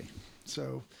 Okay.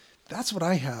 So that's what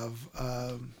I have.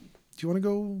 Do you want to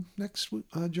go next,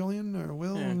 Julian or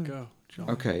Will? Yeah, go. John.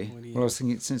 Okay. What do you- Well, I was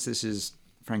thinking, since this is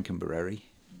Frankenberry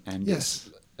and Yes.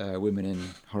 it's women in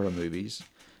horror movies,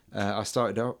 I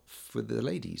started off with the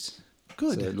ladies.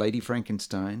 Good. So Lady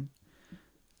Frankenstein,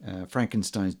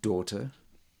 Frankenstein's daughter,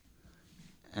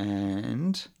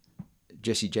 and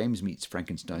Jesse James meets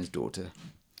Frankenstein's daughter.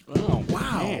 Oh,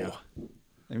 Wow. man.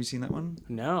 Have you seen that one?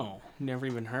 No, never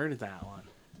even heard of that one.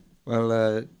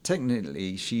 Well,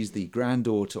 technically, she's the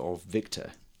granddaughter of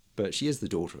Victor, but she is the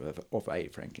daughter of a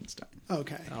Frankenstein.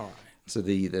 Okay. All right. So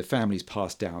the family's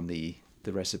passed down the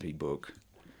recipe book.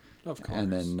 Of course.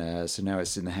 And then, so now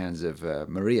it's in the hands of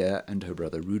Maria and her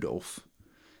brother Rudolph,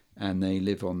 and they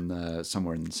live on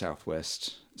somewhere in the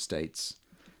southwest states.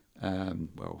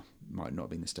 Well, might not have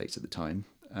been the states at the time.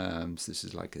 So this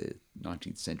is like the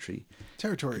 19th century.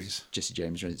 Territories. Jesse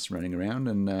James is running around,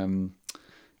 and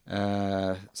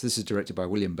so this is directed by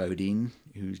William Bodine,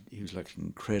 who's like an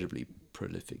incredibly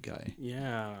prolific guy.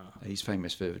 Yeah. He's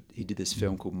famous he did this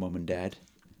film called Mom and Dad,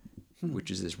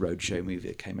 which is this roadshow movie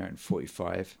that came out in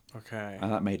 1945. Okay.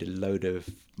 And that made a load of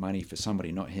money for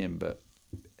somebody, not him, but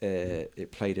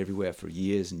it played everywhere for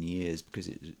years and years because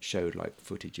it showed like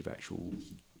footage of actual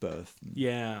birth and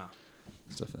Yeah.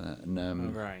 stuff like that. And All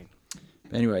right.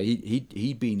 anyway,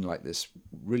 he'd been like this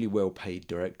really well-paid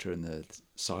director in the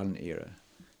silent era,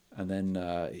 and then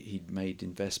he'd made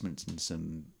investments in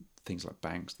some things like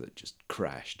banks that just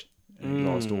crashed, and he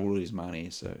lost all his money.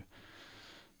 So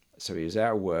he was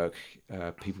out of work.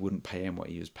 People wouldn't pay him what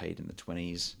he was paid in the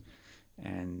 1920s,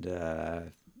 and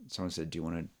someone said, "Do you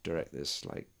want to direct this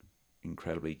like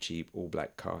incredibly cheap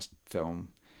all-black cast film?"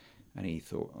 And he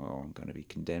thought, "Oh, I'm going to be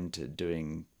condemned to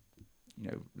doing,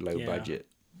 low-budget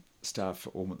stuff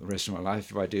all the rest of my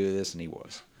life if I do this." And he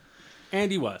was.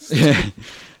 And he was.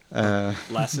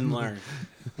 Lesson learned.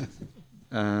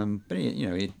 But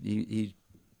he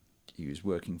was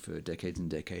working for decades and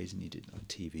decades, and he did like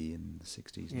TV in the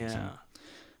 60s. Yeah.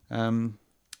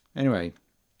 Anyway,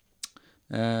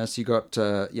 so you got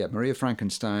Maria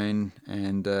Frankenstein,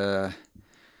 and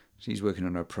she's working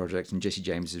on her project, and Jesse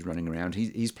James is running around.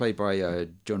 He's played by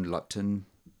John Lupton,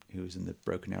 who was in the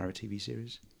Broken Arrow TV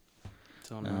series.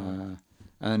 Don't know.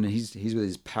 And he's with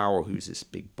his pal, who's this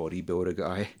big bodybuilder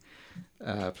guy,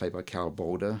 played by Carl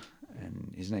Boulder,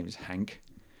 and his name is Hank.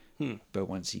 But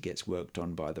once he gets worked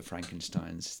on by the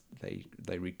Frankensteins, they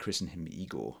rechristen him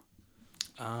Igor.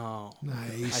 Oh.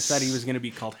 Nice. I thought he was going to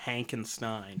be called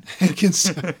Hankenstein.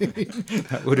 Frankenstein.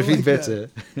 That would have I been like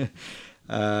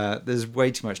better. There's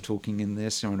way too much talking in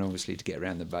this, and obviously to get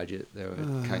around the budget, there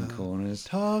were cutting corners.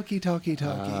 Talky.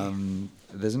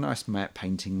 There's a nice matte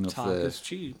painting of Talk is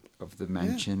cheap. the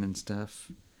mansion and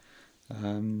stuff.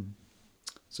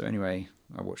 So anyway,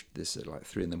 I watched this at like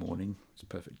 3 a.m. It's a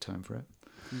perfect time for it.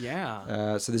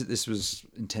 Yeah. So this was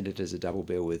intended as a double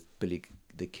bill with Billy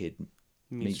the Kid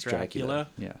meets Dracula.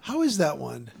 Yeah, How is that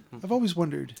one? I've always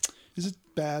wondered. Is it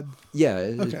bad? yeah,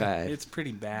 it is Okay. bad. It's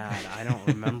pretty bad. I don't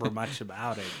remember much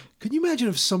about it. Can you imagine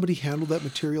if somebody handled that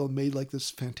material and made like this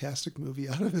fantastic movie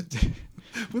out of it?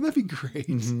 Wouldn't that be great?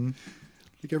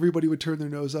 Like everybody would turn their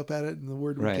nose up at it, and the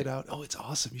word would Right. get out. Oh, it's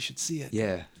awesome! You should see it.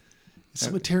 Yeah, It's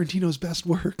some of Tarantino's best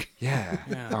work. yeah.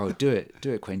 Yeah. Oh, do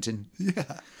it, Quentin.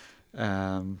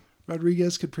 Yeah.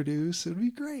 Rodriguez could produce. It'd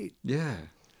be great. Yeah.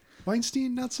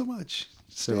 Weinstein, not so much.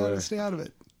 So, Stay out of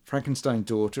it. Frankenstein's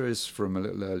daughter is from a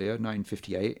little earlier,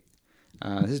 1958,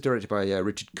 This is directed by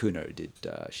Richard Kuno, who did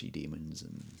She Demons,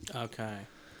 and Okay.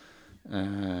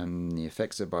 the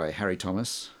effects are by Harry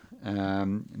Thomas.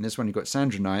 In this one, you've got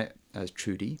Sandra Knight as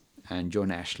Trudy and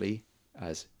John Ashley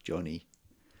as Johnny.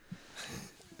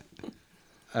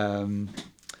 And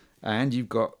you've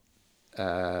got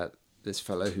this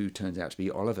fellow who turns out to be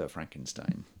Oliver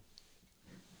Frankenstein.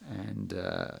 And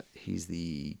he's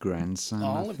the grandson.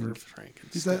 Oliver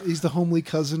Frankenstein. He's the homely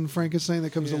cousin Frankenstein that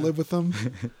comes to live with them.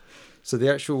 So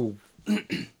the actual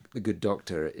the good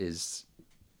doctor is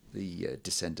the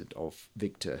descendant of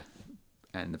Victor,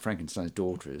 and the Frankenstein's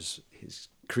daughter is his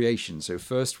creation. So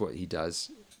first, what he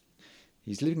does,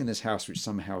 he's living in this house which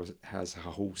somehow has a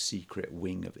whole secret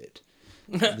wing of it.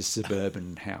 This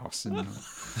suburban house in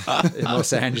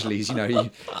Los Angeles. You know,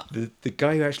 the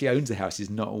guy who actually owns the house is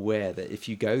not aware that if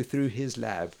you go through his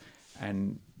lab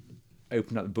and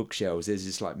open up the bookshelves, there's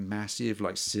this like massive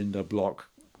like cinder block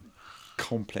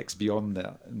complex beyond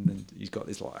that, and then he's got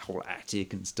this like whole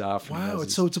attic and stuff. Wow,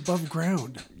 it's above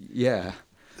ground. Yeah.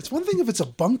 It's one thing if it's a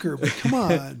bunker, but come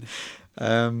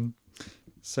on.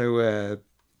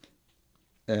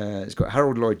 It's got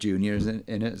Harold Lloyd Jr. in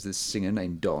it as this singer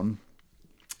named Don.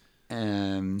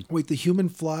 Wait, the human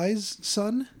fly's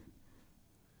son?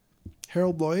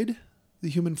 Harold Lloyd, the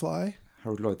human fly?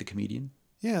 Harold Lloyd, the comedian.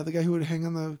 Yeah, the guy who would hang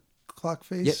on the clock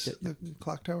face, the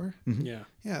clock tower. Mm-hmm. Yeah.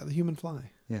 Yeah, the human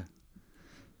fly. Yeah.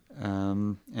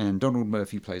 And Donald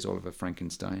Murphy plays Oliver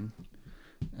Frankenstein.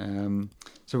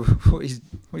 So what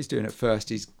he's doing at first,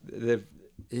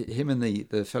 him and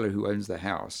the fellow who owns the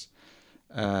house,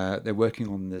 they're working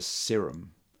on this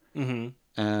serum,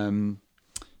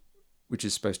 which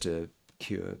is supposed to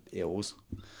cure ills,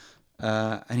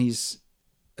 and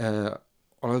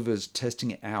Oliver's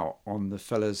testing it out on the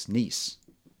fella's niece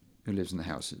who lives in the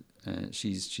house.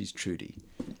 She's Trudy.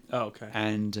 Oh, okay.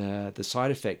 And the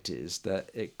side effect is that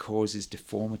it causes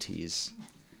deformities.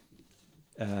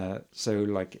 So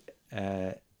like,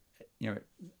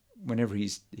 whenever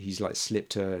he's like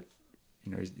slipped her,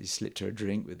 he slipped her a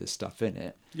drink with the stuff in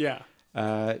it. Yeah.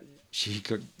 She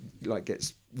like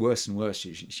gets worse and worse.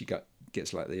 She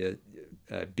gets like the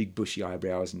big bushy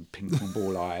eyebrows and ping pong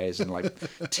ball eyes and like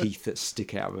teeth that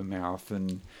stick out of her mouth,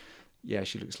 and yeah,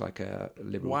 she looks like a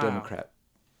Liberal Democrat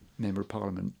member of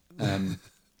Parliament.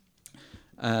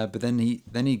 But then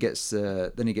he gets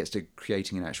to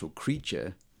creating an actual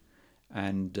creature,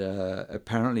 and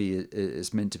apparently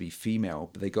it's meant to be female.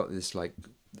 But they got this like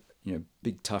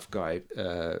big tough guy,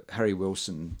 Harry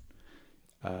Wilson.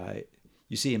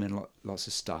 You see him in lots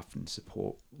of stuff and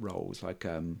support roles, like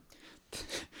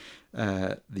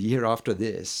the year after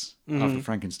this, after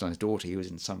Frankenstein's daughter, he was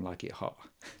in Some Like It Hot.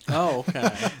 Oh,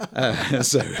 okay.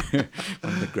 So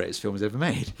one of the greatest films ever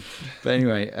made. But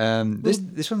anyway,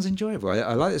 this one's enjoyable.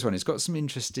 I like this one. It's got some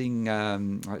interesting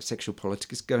like sexual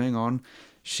politics going on.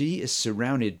 She is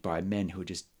surrounded by men who are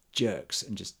just jerks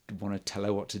and just want to tell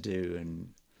her what to do.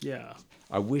 And yeah,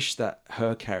 I wish that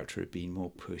her character had been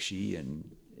more pushy,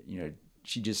 and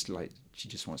she just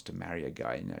wants to marry a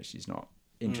guy. She's not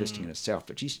interested in herself,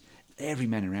 but every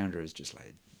man around her is just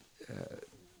like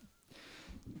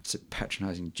it's a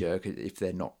patronizing jerk if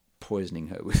they're not poisoning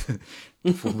her with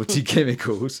deformity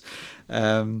chemicals.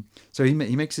 So he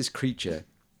makes this creature,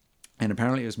 and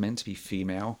apparently it was meant to be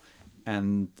female,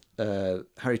 and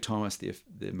Harry Thomas, the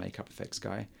makeup effects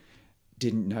guy,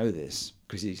 didn't know this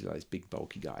because he's like this big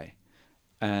bulky guy,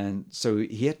 and so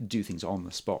he had to do things on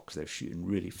the spot because they were shooting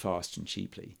really fast and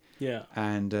cheaply. Yeah.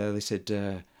 And they said,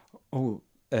 then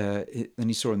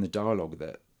he saw in the dialogue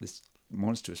that this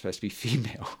monster was supposed to be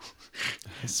female.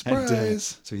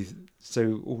 Surprise! And,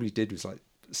 so all he did was like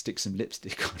stick some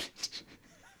lipstick on it.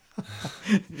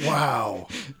 Wow,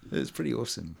 It's pretty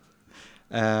awesome.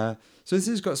 So this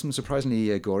has got some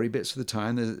surprisingly gory bits for the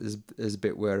time. There's a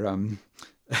bit where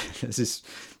there's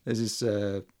this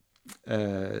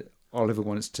Oliver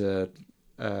wants to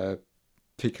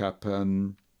pick up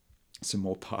some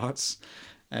more parts.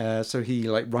 So he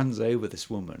like runs over this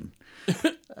woman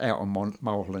out on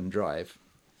Mulholland Drive,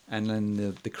 and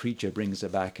then the creature brings her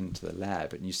back into the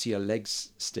lab, and you see her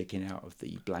legs sticking out of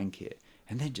the blanket,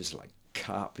 and then just like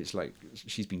cut up. It's like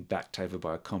she's been backed over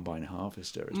by a combine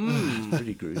harvester. It's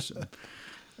pretty gruesome.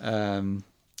 But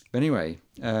anyway,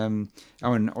 and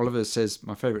Oliver says,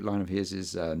 my favourite line of his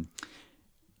is,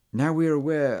 "Now we are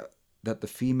aware that the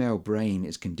female brain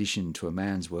is conditioned to a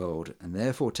man's world and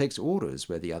therefore takes orders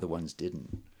where the other ones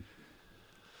didn't."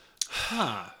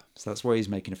 Huh. So that's why he's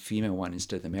making a female one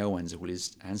instead of the male ones that all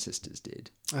his ancestors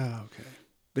did. Oh, okay.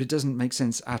 But it doesn't make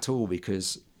sense at all,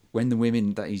 because when the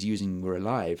women that he's using were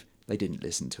alive, they didn't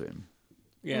listen to him.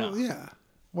 Yeah. Well, yeah.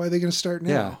 Why are they going to start now?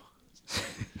 Yeah.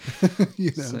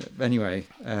 You know. So, anyway,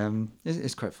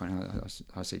 it's quite fun.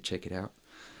 I say check it out.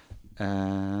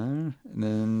 And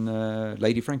then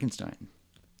Lady Frankenstein,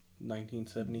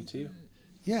 1972,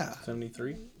 Yeah.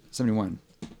 73. 71.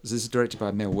 This is directed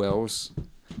by Mel Wells,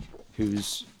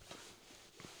 who's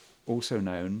also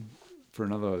known for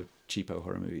another cheapo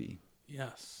horror movie.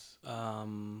 Yes.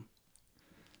 One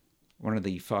of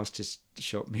the fastest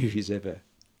shot movies ever,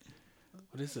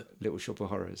 What is it? Little Shop of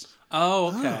Horrors.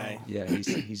 Oh, okay. Yeah,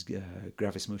 he's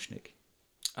Gravis Mushnick.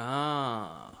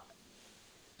 Ah.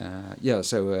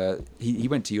 So he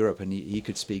went to Europe and he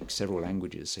could speak several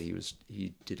languages. So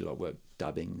he did a lot of work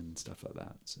dubbing and stuff like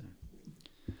that.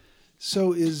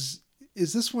 So is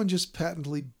this one just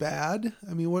patently bad?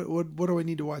 I mean, what do I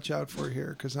need to watch out for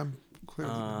here? Because I'm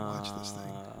clearly going to watch this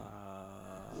thing.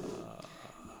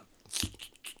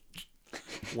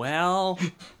 Well,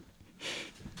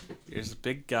 there's a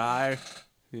big guy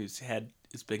whose head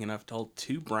is big enough to hold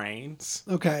 2 brains,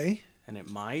 Okay. and it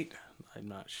might. I'm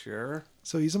not sure.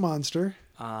 So he's a monster.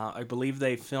 I believe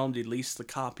they filmed at least the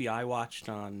copy I watched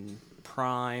on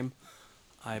Prime.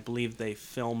 I believe they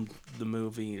filmed the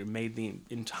movie, made the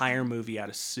entire movie out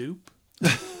of soup.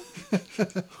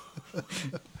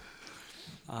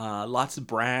 Lots of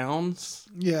browns,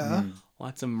 Yeah.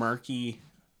 lots of murky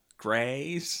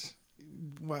grays.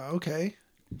 Wow. Okay.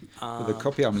 Well, the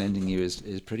copy I'm lending you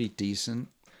is pretty decent.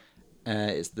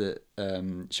 It's the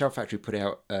Shout Factory put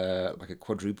out like a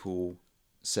quadruple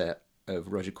set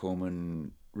of Roger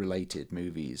Corman related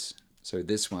movies. So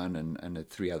this one and the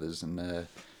 3 others, and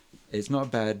it's not a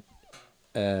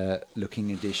bad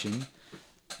looking edition.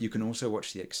 You can also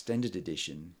watch the extended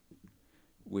edition,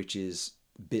 which is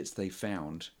bits they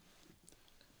found,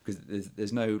 because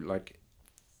there's no like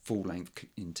full length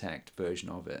intact version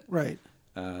of it. Right.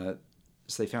 So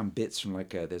they found bits from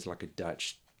there's like a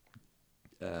Dutch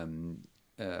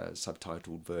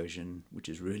subtitled version, which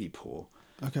is really poor,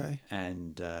 Okay.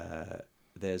 and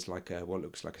there's what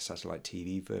looks like a satellite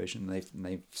TV version.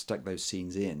 They've stuck those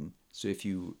scenes in, so if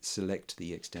you select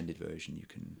the extended version, you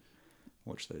can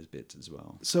watch those bits as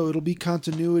well. So it'll be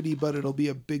continuity, but it'll be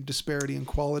a big disparity in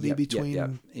quality between.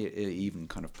 Yep. It even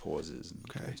kind of pauses and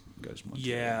Okay. goes one.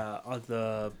 Yeah,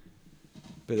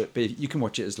 But you can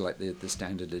watch it as like the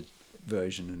standard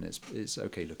version, and it's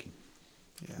okay looking.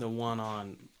 Yeah. the one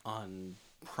on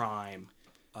Prime.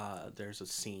 There's a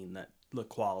scene that the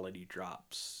quality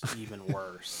drops even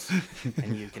worse,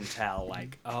 and you can tell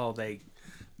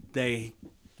they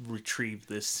retrieved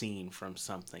this scene from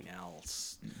something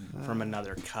else, from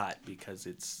another cut, because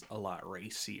it's a lot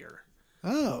racier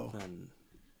Oh.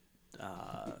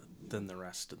 than the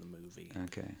rest of the movie.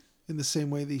 Okay. In the same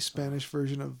way, the Spanish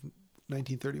version of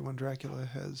 1931 Dracula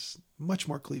has much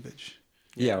more cleavage.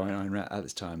 Yeah, at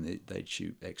this time they'd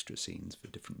shoot extra scenes for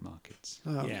different markets.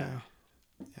 Oh, okay. Yeah.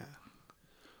 Yeah.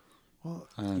 Well,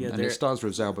 And it stars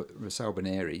Rosal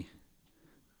Baneri.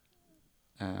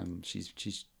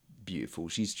 She's beautiful.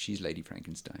 She's Lady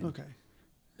Frankenstein. okay.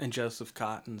 And Joseph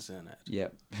Cotton's in it.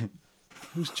 Yep.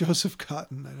 Who's Joseph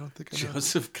Cotton? I don't think I know.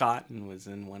 Joseph Cotton was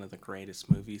in one of the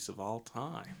greatest movies of all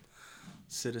time,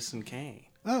 Citizen Kane.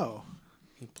 Oh.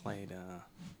 He played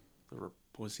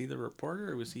was he the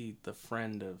reporter, or was he the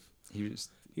friend of? He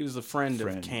was the friend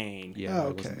of Kane. Yeah. Oh,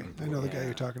 it wasn't okay. the I know the guy Yeah.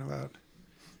 you're talking about.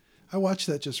 I watched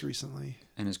that just recently.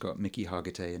 And it's got Mickey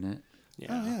Hargitay in it,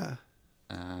 Oh,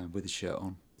 yeah. with his shirt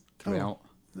on throughout.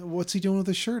 What's he doing with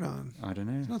his shirt on? I don't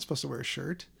know. He's not supposed to wear a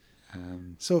shirt.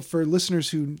 Um, So for listeners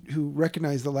who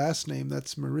recognize the last name,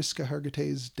 that's Mariska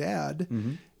Hargitay's dad.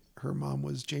 mhm. Her mom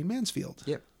was Jane Mansfield.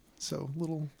 Yep. So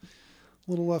little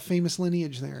famous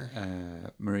lineage there.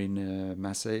 Marina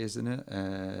Massey is in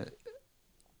it.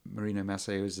 Marina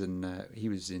Massey was he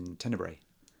was in Tenebrae.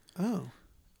 Oh.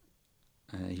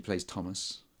 He plays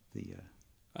Thomas, the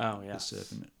Oh yes.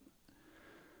 servant.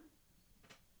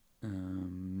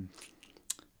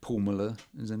 Paul Muller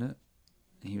is in it.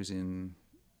 He was in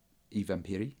I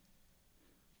Vampiri.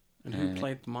 And who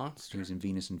played the monster? He was in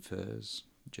Venus and Furs,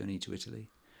 Journey to Italy.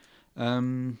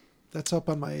 That's up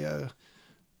on my.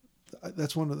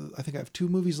 That's one of the. I think I have 2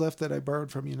 movies left that I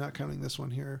borrowed from you, not counting this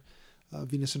one here.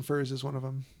 Venus and Furs is one of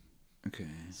them. Okay.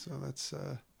 So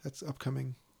that's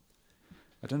upcoming.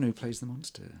 I don't know who plays the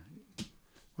monster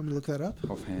Want me to look that up?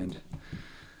 offhand.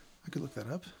 I could look that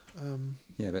up.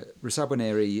 Yeah, but Rosal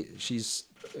Baneri, she's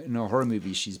in a horror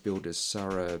movie. She's billed as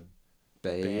Sarah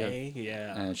Bay.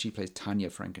 Yeah. She plays Tanya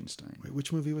Frankenstein. Wait,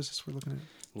 which movie was this we're looking at?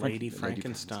 Lady Lady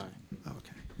Frankenstein. Oh,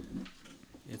 okay.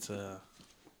 It's a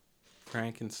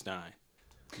Frankenstein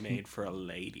made for a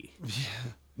lady.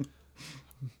 Yeah.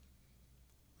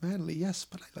 Manly, yes,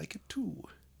 but I like it too.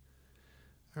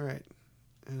 All right.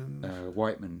 And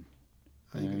Whiteman,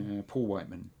 Paul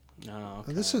Whiteman. Oh,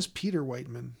 okay. This says Peter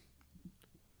Whiteman.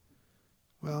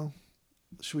 Well,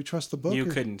 should we trust the book? You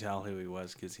couldn't tell who he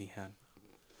was because he had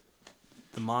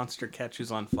the monster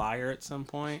catches on fire at some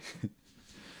point,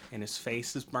 and his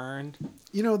face is burned.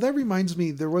 You know, that reminds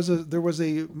me. There was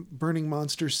a burning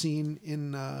monster scene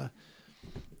in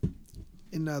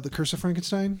The Curse of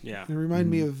Frankenstein. Yeah. It reminded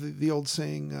me of the old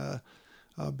saying,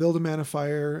 build a man a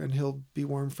fire and he'll be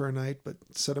warm for a night, but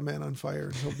set a man on fire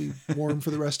and he'll be warm for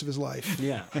the rest of his life.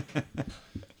 Yeah.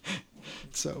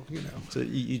 So, you know. So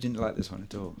you didn't like this one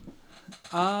at all?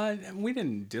 We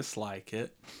didn't dislike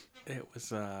it. It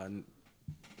was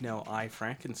no I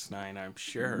Frankenstein, I'm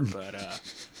sure, but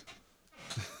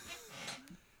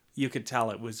you could tell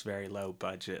it was very low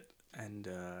budget and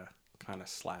kind of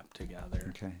slapped together.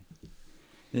 Okay.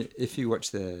 If you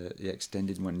watch the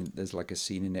extended one, there's like a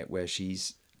scene in it where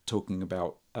she's talking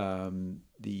about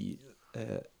the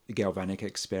galvanic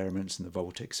experiments and the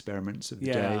Volta experiments of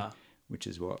the day, which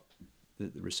is what the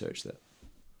research that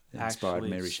inspired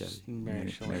Mary Shelley,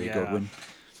 Mary Godwin.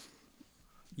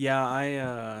 Yeah,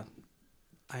 I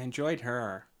enjoyed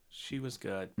her. She was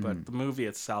good, but the movie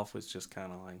itself was just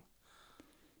kind of like,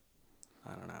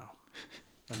 I don't know,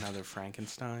 another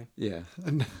Frankenstein. Yeah.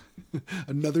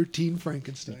 Another teen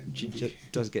Frankenstein. She just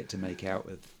does get to make out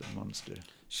with the monster.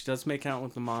 She does make out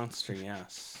with the monster,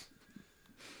 yes.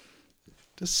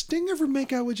 Does Sting ever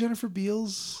make out with Jennifer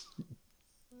Beals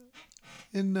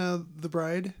in The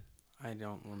Bride? I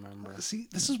don't remember. See,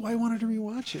 this is why I wanted to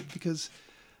rewatch it, because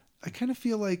I kind of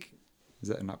feel like... Is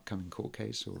that an upcoming court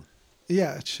case? Or?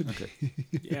 Yeah, it should Okay. be.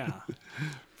 Yeah.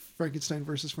 Frankenstein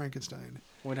versus Frankenstein.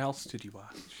 What else did you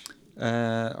watch?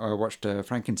 I watched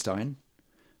Frankenstein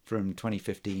from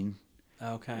 2015.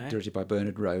 Okay. Directed by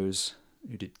Bernard Rose,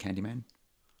 who did Candyman.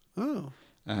 Oh.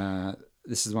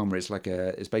 This is the one where it's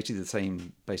basically the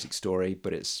same basic story,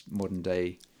 but it's modern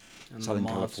day And Southern the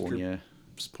California.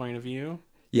 monster's point of view?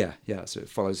 Yeah. So it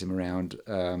follows him around.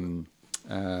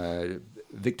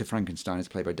 Victor Frankenstein is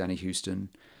played by Danny Houston,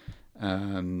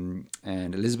 and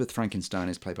Elizabeth Frankenstein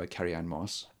is played by Carrie Ann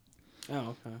Moss.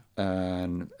 Oh, okay.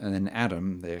 And then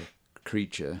Adam, their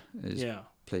creature, is Yeah.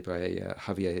 played by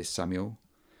Javier Samuel,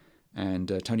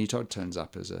 and Tony Todd turns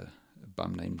up as a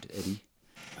bum named Eddie.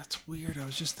 That's weird. I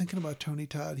was just thinking about Tony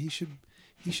Todd. He should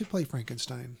play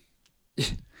Frankenstein.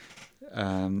 The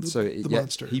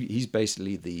monster. He's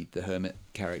basically the hermit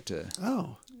character.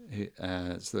 Oh.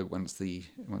 So once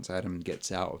Adam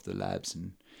gets out of the labs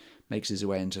and makes his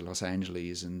way into Los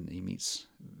Angeles, and he meets,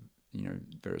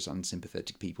 various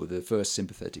unsympathetic people. The first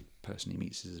sympathetic person he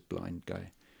meets is a blind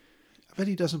guy. I bet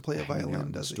he doesn't play a hanging out violin,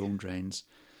 in the does he? storm drains.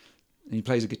 And he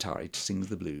plays a guitar. He sings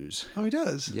the blues. Oh, he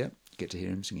does? Yep, get to hear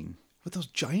him singing. With those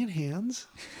giant hands?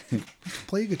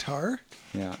 Play a guitar?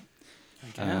 Yeah. I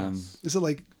guess. Is it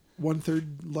like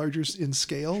 1/3 larger in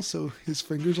scale, so his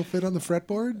fingers will fit on the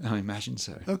fretboard? I imagine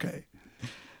so. Okay.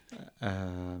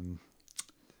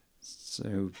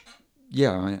 So,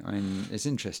 yeah, it's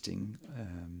interesting.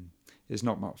 It's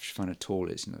not much fun at all.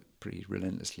 It's pretty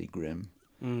relentlessly grim,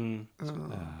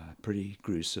 pretty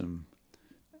gruesome.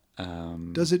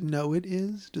 Does it know it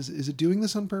is? Is it doing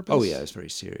this on purpose? Oh, yeah, it's very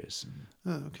serious.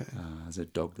 Oh, okay. There's a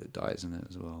dog that dies in it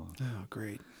as well. Oh,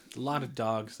 great. A lot of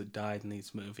dogs that died in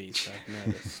these movies, I've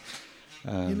noticed.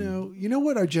 You know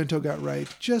what Argento got right?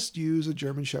 Just use a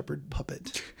German Shepherd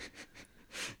puppet.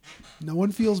 No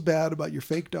one feels bad about your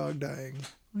fake dog dying.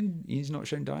 He's not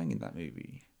shown dying in that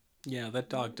movie. Yeah, that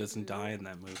dog doesn't die in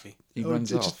that movie. He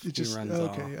runs off He runs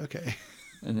off. Okay.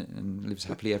 and lives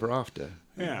happily ever after.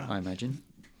 Yeah. I imagine.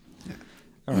 Yeah.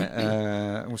 All right.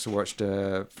 I also watched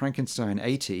Frankenstein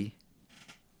 80.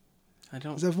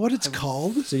 Is that what it's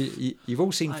called? So you've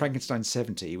all seen Frankenstein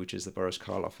 70, which is the Boris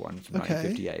Karloff one from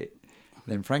 1958.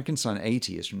 Then Frankenstein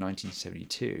 80 is from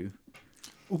 1972.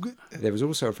 Okay. There was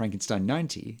also a Frankenstein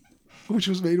 90. Which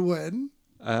was made when?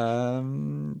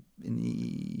 In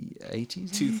the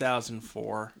 80s?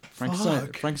 2004.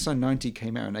 Frankenstein 90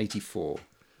 came out in 84.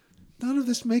 None of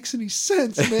this makes any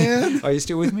sense, man. Are you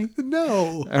still with me?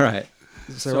 No. All right.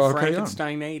 So I'll carry on.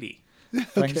 Frankenstein 80.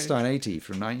 Frankenstein 80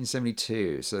 from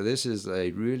 1972. So this is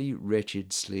a really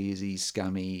wretched, sleazy,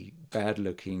 scummy,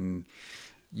 bad-looking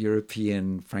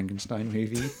European Frankenstein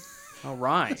movie. All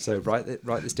right. So write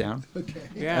this down. Okay.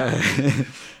 Yeah.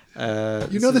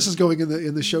 This is going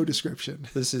in the show description.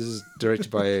 This is directed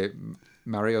by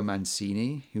Mario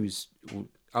Mancini, who's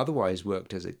otherwise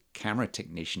worked as a camera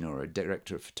technician or a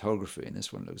director of photography, and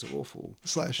this one looks awful.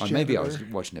 / Or maybe I was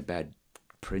watching a bad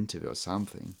print of it or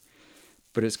something.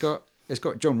 But it's got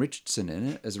John Richardson in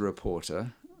it as a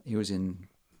reporter. He was in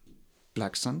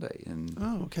Black Sunday and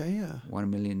 1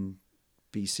 Million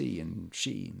BC and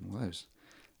She and all those.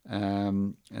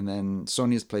 And then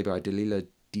Sonia's played by Dalila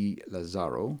Di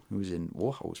Lazzaro, who was in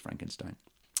Warhol's Frankenstein.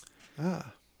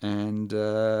 Ah. And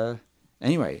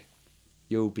anyway,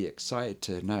 you'll be excited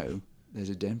to know there's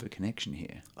a Denver connection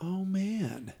here. Oh,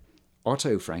 man.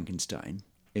 Otto Frankenstein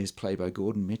is played by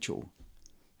Gordon Mitchell,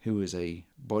 who was a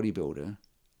bodybuilder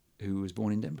who was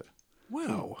born in Denver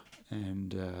Wow.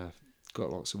 and got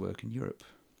lots of work in Europe.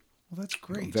 Well, that's Got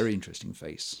a great. very interesting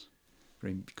face,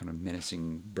 very kind of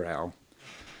menacing brow.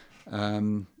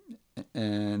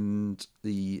 And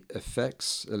the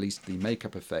effects, at least the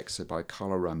makeup effects, are by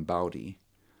Carlo Rambaldi,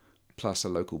 plus a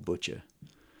local butcher,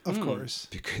 Of course.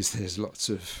 because there's lots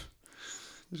of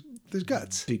There's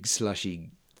guts. big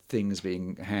slushy things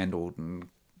being handled and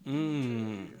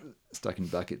Mm. stuck in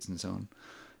buckets and so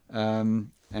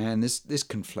on. And this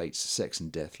conflates sex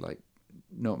and death like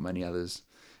not many others.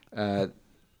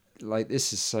 Like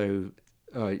this is so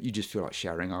you just feel like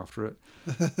showering after it.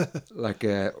 Like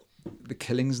the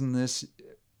killings in this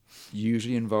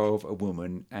usually involve a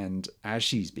woman, and as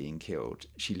she's being killed,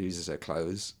 she loses her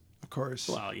clothes. Of course.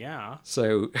 Well, yeah.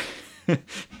 So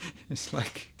it's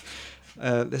like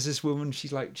there's this woman.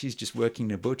 She's just working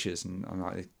in a butcher's, and I'm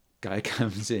like, the guy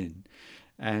comes in,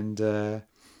 and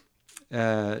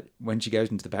when she goes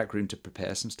into the back room to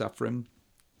prepare some stuff for him,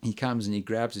 he comes and he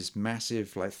grabs this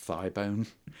massive like thigh bone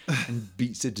and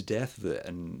beats her to death with it,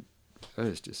 and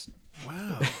it's just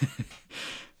Wow.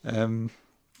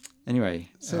 anyway.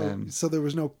 So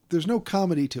there's no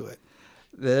comedy to it.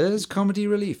 There's comedy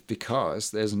relief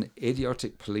because there's an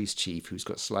idiotic police chief who's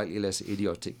got slightly less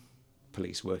idiotic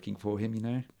police working for him, you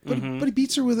know? But he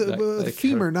beats her with a Like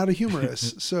femur, not a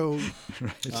humerus. So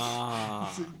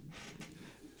Ah.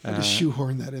 I just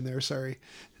shoehorn that in there. Sorry.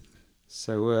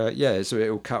 So so it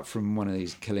will cut from one of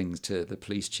these killings to the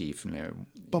police chief, you know,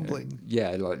 Bumbling.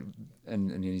 like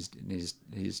and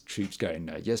his troops going,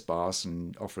 yes, boss,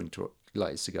 and offering to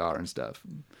light a cigar and stuff.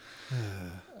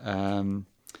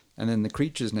 And then the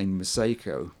creature's name was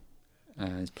Seiko.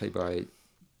 It's played by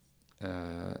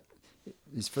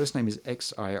his first name is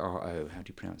Xiro. How do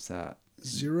you pronounce that?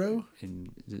 Zero,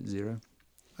 Is it Zero?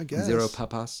 I guess. Zero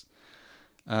Papas.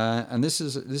 And this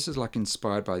is like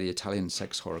inspired by the Italian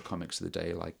sex horror comics of the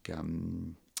day, like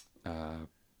I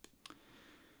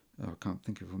can't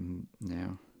think of them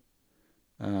now.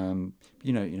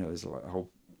 There's like a whole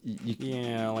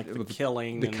Like the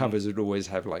killing. The and- covers would always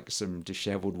have like some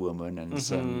dishevelled woman and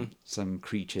some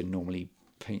creature, normally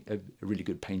a really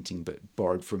good painting, but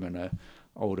borrowed from an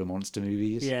older monster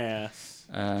movies. Yes.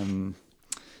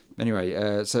 Anyway,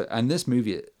 and this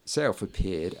movie itself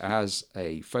appeared as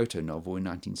a photo novel in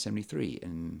 1973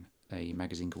 in a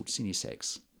magazine called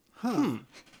Cinesex. Huh.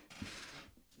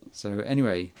 So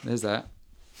anyway, there's that.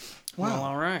 Well,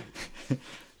 all right.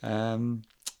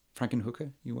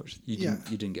 Frankenhooker, you watched? You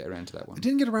didn't get around to that one. I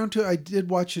didn't get around to it. I did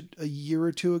watch it a year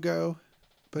or two ago.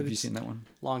 But Have you seen that one?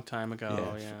 Long time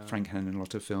ago, yeah. Frank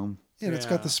Henenlotter film. Yeah, and it's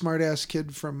got Yeah. the smart ass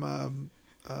kid from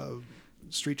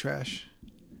Street Trash,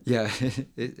 Yeah, the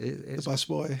it's bus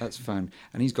boy. that's fun,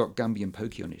 and he's got Gumby and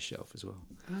Pokey on his shelf as well.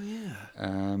 Oh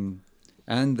yeah.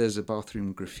 And there's a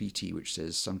bathroom graffiti which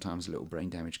says sometimes a little brain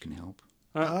damage can help.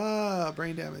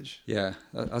 Brain damage. Yeah,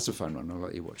 that's a fun one. I'll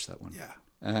let you watch that one. Yeah,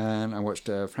 And I watched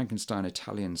Frankenstein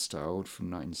Italian Style from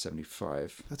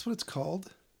 1975. that's what it's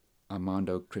called.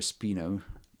 Armando Crespino.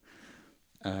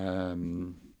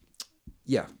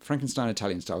 Frankenstein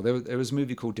Italian Style. There was a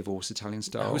movie called Divorce Italian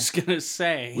Style, I was gonna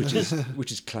say.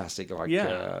 which is classic, like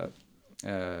Yeah.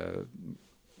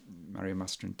 Mario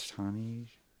Mastrantani.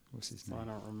 What's his name? I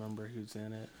don't remember who's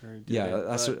in it. Or did Yeah, it,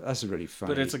 that's a really funny.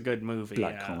 but it's a good movie.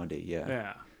 black yeah. comedy. Yeah.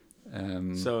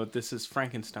 Yeah. So this is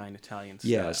Frankenstein Italian style.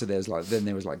 Yeah, so there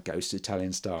was like Ghost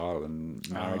Italian Style and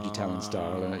Marriage Italian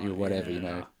Style and whatever, you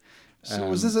know. So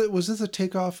was this a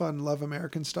takeoff on Love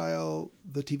American Style,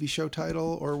 the TV show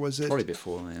title, or was it, Probably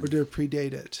before then. or did it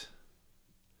predate it?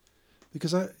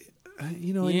 Because I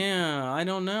I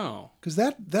don't know. because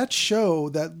that show,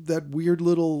 that weird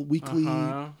little weekly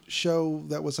Uh-huh. show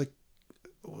that was like,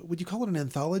 would you call it an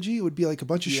anthology? It would be like a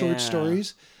bunch of short Yeah.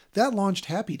 stories that launched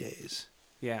Happy Days.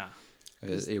 Yeah.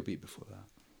 It'll be before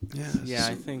that. Yeah, Yeah,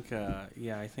 so-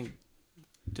 I think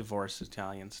Divorce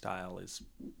Italian Style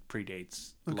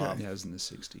predates Okay. Love Yeah, it was in the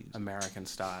 60s. American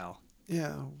Style.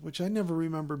 yeah, which I never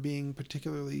remember being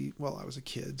particularly. Well, I was a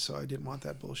kid, so I didn't want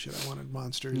that bullshit. I wanted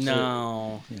monsters.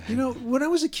 No. You know, when I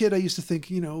was a kid, I used to think,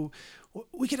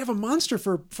 we could have a monster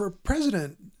for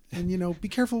president, and be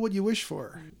careful what you wish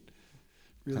for.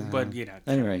 Really, But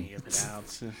Anyway. if it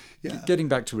out. yeah, Getting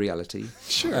back to reality.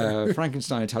 Sure.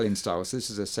 Frankenstein Italian Style. So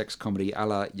this is a sex comedy a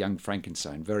la Young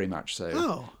Frankenstein, very much so.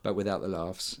 Oh. But without the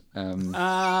laughs.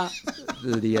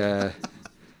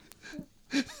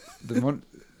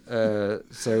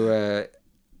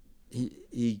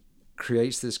 He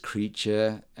creates this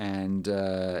creature, and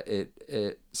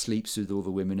it sleeps with all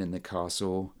the women in the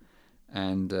castle,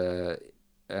 and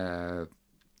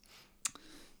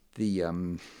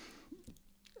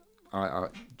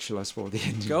shall I spoil the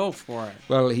ending? Go for it.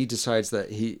 Well, he decides that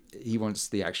he wants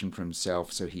the action for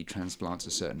himself, so he transplants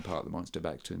a certain part of the monster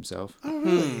back to himself. Oh,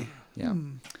 really? Yeah.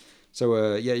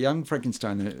 So Young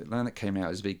Frankenstein, the one that came out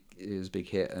was a big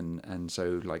hit, and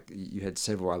so like you had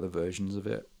several other versions of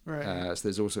it. Right. So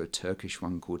there's also a Turkish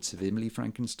one called Sevimli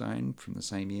Frankenstein from the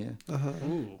same year,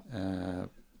 Ooh.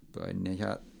 by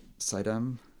Nihat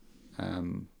Saidam.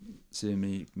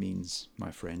 Sevimli means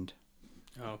my friend.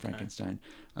 Okay. Frankenstein.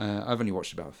 I've only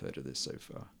watched about a third of this so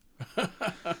far.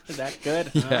 Is that good?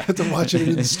 Yeah. I have to watch it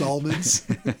in installments.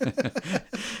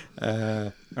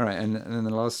 All right, and then the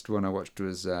last one I watched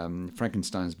was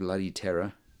Frankenstein's Bloody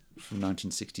Terror from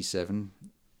 1967.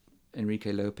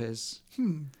 Enrique Lopez.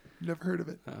 Never heard of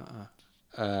it.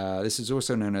 This is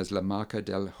also known as La Marca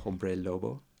del Hombre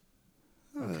Lobo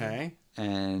Okay.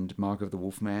 and Mark of the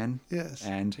Wolfman. Yes.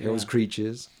 And Hell's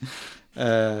Creatures.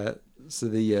 This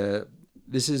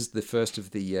is the first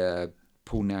of the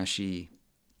Paul Naschy,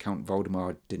 Count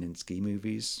Valdemar Daninsky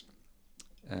movies.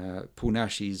 Paul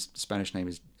Naschy's Spanish name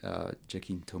is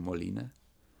Jacinto Molina.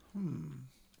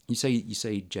 You say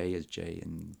J as J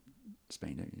in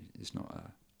Spain, don't you? It's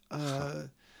not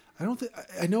I don't think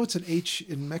I know it's an H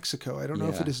in Mexico. I don't know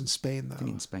if Yeah. it is in Spain I think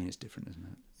though. in Spain it's different, isn't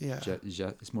it? Yeah,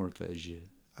 It's more of a J.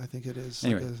 I think it is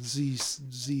Anyway. like a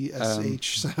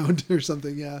ZSH sound or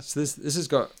something. Yeah. So this has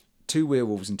got 2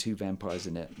 werewolves and 2 vampires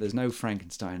in it. There's no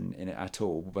Frankenstein in it at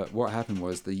all. But what happened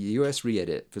was the US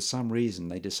re-edit, for some reason,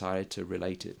 they decided to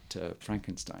relate it to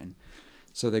Frankenstein.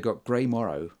 So they got Gray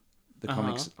Morrow, the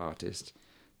comics artist,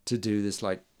 to do this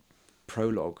like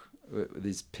prologue with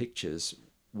these pictures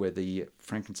where the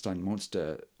Frankenstein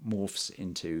monster morphs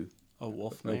into A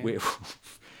wolf a man.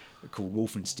 werewolf called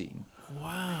Wolfenstein.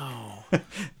 Wow.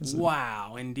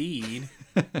 Wow, indeed.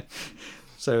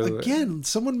 So Again,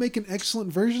 someone make an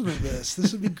excellent version of this.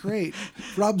 This would be great.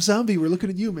 Rob Zombie, we're looking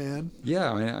at you, man.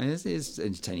 yeah, I mean, it's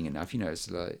entertaining enough. You know,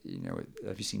 it's like, you know,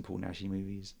 have you seen Paul Naschy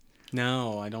movies?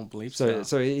 No, I don't believe So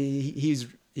so. he's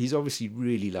obviously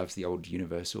really loves the old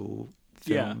Universal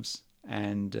films,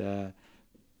 and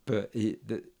but he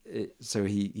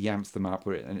amps them up,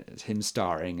 and it's him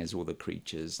starring as all the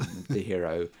creatures and the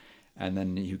hero, and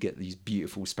then you get these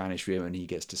beautiful Spanish women he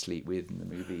gets to sleep with in the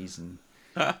movies, and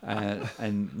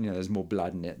you know there's more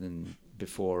blood in it than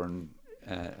before, and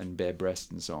bare breasts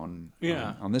and so on.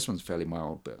 Yeah. On this one's fairly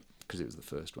mild, but because it was the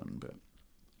first one, but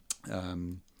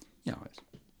you know, it's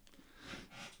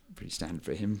pretty standard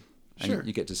for him. And Sure.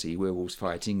 you get to see werewolves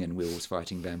fighting and werewolves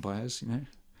fighting vampires, you know.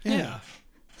 Yeah.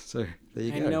 So there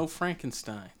you And go. no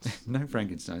Frankenstein. No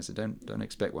Frankenstein, so don't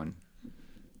expect one.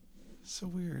 So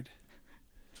weird.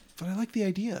 But I like the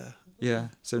idea. Yeah.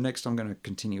 So next I'm going to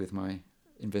continue with my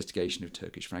investigation of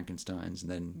Turkish Frankensteins and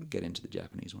then get into the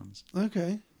Japanese ones.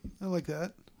 Okay. I like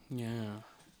that. Yeah.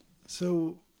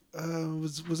 So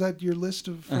was that your list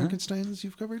of Frankensteins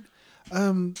you've covered?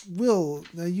 Will,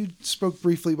 now you spoke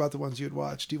briefly about the ones you had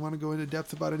watched. Do you want to go into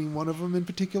depth about any one of them in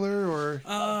particular, or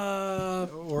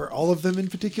all of them in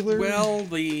particular? Well,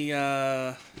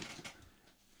 the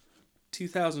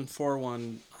 2004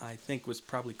 one I think was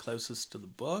probably closest to the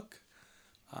book.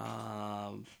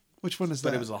 Which one is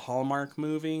But that? it was a Hallmark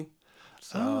movie.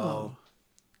 So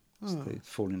So they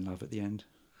fall in love at the end.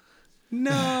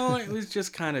 no, it was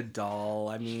just kind of dull.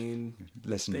 I mean,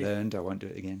 Lesson learned. I won't do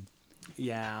it again.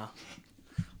 yeah.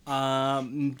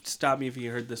 Stop me if you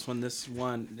heard this one. This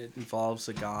one, it involves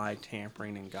a guy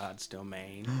tampering in God's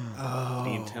domain.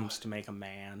 He attempts to make a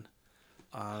man.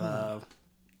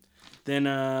 Then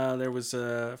there was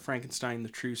Frankenstein: The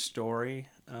True Story,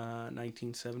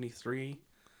 1973,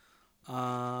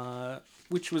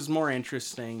 which was more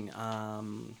interesting.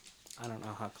 I don't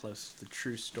know how close to the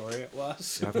true story it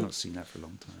was. I've not seen that for a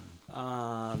long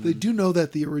time. They do know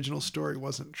that the original story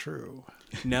wasn't true.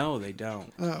 No, they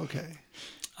don't. Oh, okay.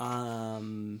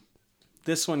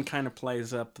 This one kind of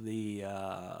plays up the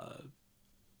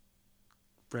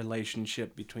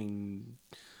relationship between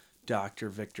Dr.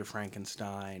 Victor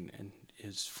Frankenstein and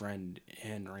his friend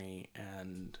Henry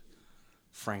and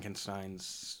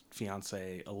Frankenstein's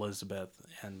fiancée Elizabeth,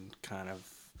 and kind of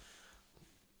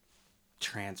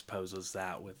transposes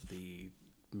that with the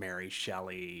Mary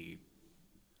Shelley,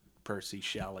 Percy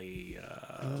Shelley,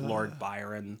 Lord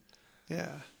Byron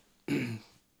Yeah.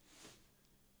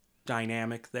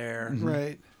 dynamic there.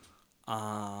 Right.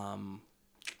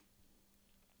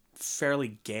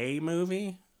 Fairly gay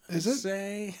movie, Is I'd it?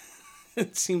 say.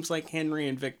 it seems like Henry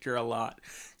and Victor are a lot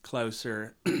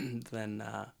closer than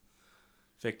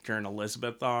Victor and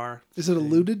Elizabeth are. Is it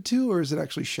alluded to, or is it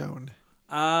actually shown?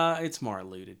 It's more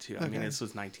alluded to. I mean, Okay. this was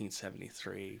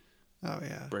 1973 Oh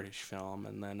yeah, British film,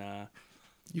 and then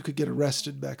you could get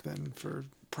arrested back then for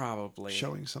probably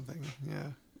showing something.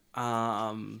 Yeah.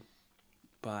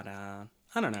 But I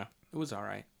don't know. It was all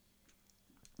right.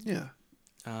 Yeah.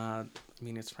 I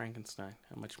mean, it's Frankenstein.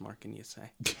 How much more can you say?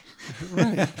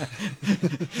 Right.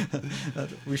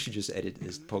 We should just edit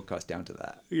this podcast down to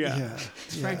that. Yeah.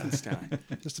 It's Yeah. Frankenstein.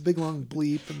 Just a big long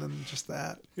bleep and then just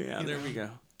that. Yeah, You there know. we go.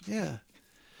 Yeah.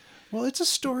 Well, it's a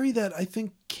story that I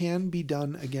think can be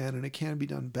done again, and it can be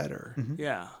done better.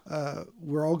 Yeah.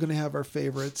 We're all going to have our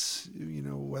favorites,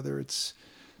 whether it's,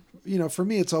 for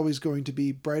me, it's always going to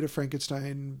be Bride of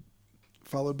Frankenstein,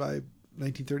 followed by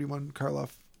 1931 Karloff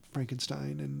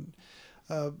Frankenstein,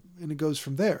 and it goes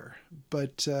from there.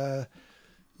 But,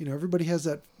 everybody has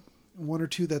that one or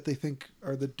two that they think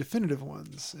are the definitive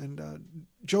ones. And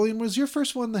Jolien, was your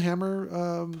first one the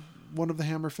Hammer, one of the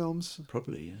Hammer films?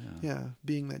 Probably, yeah. Yeah,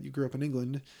 being that you grew up in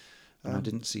England. And I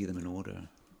didn't see them in order.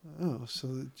 Oh, so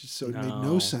it made no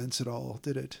No. sense at all,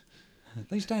 did it?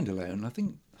 They stand alone. I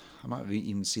think I might have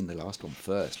even seen the last one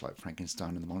first, like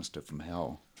Frankenstein and the Monster from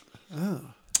Hell.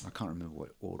 Oh, I can't remember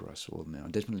what order I saw them in. I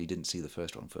definitely didn't see the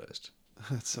first one first.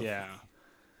 that's so. Yeah.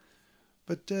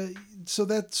 But so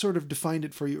that sort of defined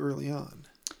it for you early on.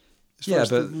 As far Yeah, as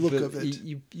but, the look but of it.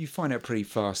 you find out pretty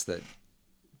fast that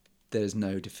there's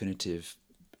no definitive,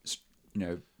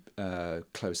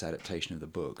 close adaptation of the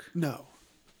book. No,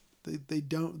 they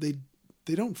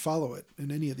don't follow it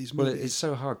in any of these Well, movies. it's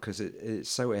so hard because it's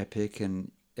so epic,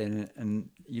 and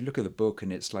you look at the book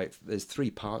and it's like there's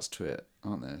 3 parts to it,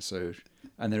 aren't there? So,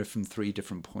 and they're from 3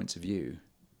 different points of view.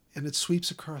 And it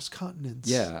sweeps across continents.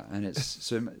 Yeah, and it's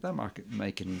so that might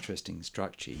make an interesting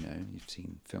structure. You've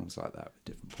seen films like that with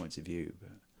different points of view,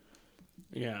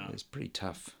 but Yeah. it's pretty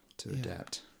tough to Yeah.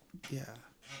 adapt. Yeah.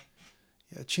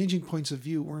 Yeah. Changing points of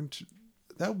view weren't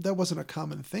that wasn't a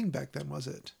common thing back then, was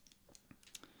it?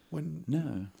 When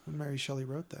No, Mary Shelley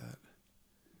wrote that.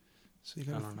 So you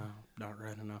I got don't know. Not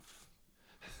read enough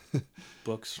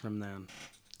books from then.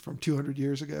 from 200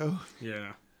 years ago.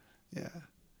 Yeah. Yeah.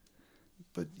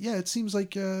 But yeah, it seems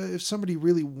like if somebody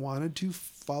really wanted to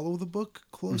follow the book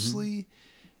closely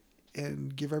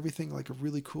and give everything like a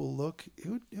really cool look, it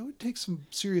would take some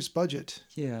serious budget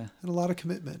yeah, and a lot of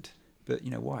commitment. but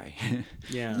why?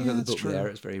 Yeah. You Yeah, got the that's book true. there;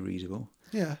 it's very readable.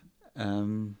 Yeah.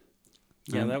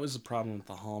 Yeah, that was the problem with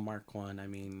the Hallmark one. I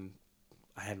mean,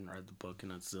 I hadn't read the book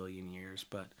in a zillion years,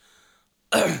 but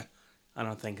I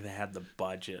don't think they had the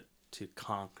budget to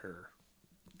conquer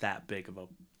that big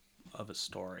of a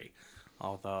story.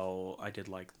 Although I did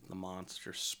like the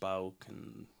monster spoke,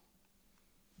 and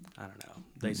I don't know.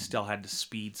 They still had to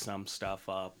speed some stuff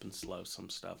up and slow some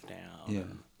stuff down. Yeah.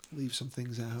 And Leave some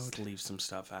things out. just leave some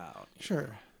stuff out.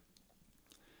 Sure.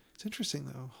 It's interesting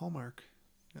though, Hallmark.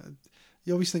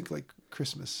 You always think like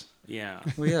Christmas. Yeah.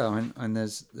 Well, yeah, and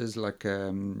there's like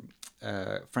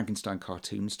Frankenstein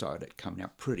cartoon started coming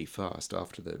out pretty fast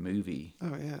after the movie.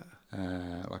 Oh yeah.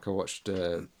 Like I watched,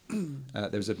 there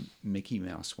was a Mickey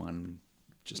Mouse one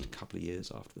just a couple of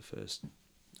years after the first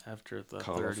After the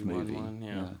Karloff 31 movie. one,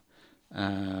 yeah.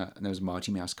 And there was a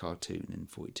Mighty Mouse cartoon in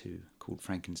 42 called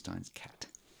Frankenstein's Cat,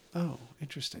 Oh,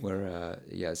 interesting. where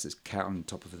it's this cat on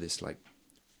top of this like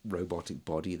robotic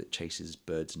body that chases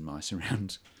birds and mice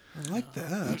around. I like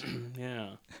that.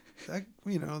 Yeah. That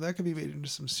could be made into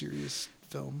some serious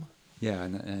film. Yeah,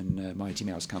 and Mighty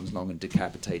Mouse comes along and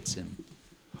decapitates him.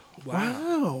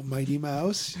 Wow, Mighty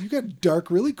Mouse, you got dark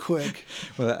really quick.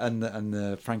 Well, and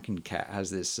the Franken cat has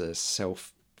this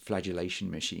self-flagellation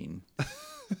machine.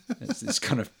 It's this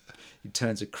kind of, he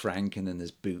turns a crank and then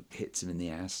this boot hits him in the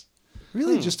ass.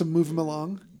 Really, just to move him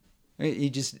along, He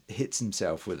just hits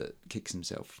himself with it, kicks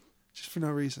himself. just for no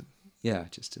reason. Yeah,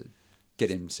 just to get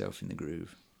himself in the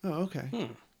groove, Oh, okay.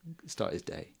 start his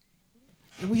day.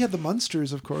 And we had the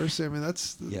Munsters, of course. I mean,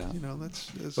 that's Yeah.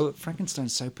 that's Well,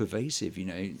 Frankenstein's so pervasive,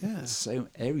 Yeah. so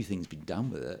everything's been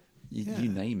done with it. Yeah. You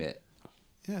name it,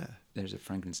 yeah. there's a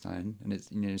Frankenstein, and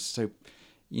it's so,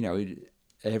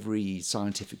 every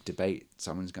scientific debate,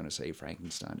 someone's going to say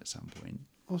Frankenstein at some point.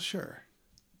 Well, sure.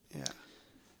 Yeah.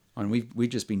 And we've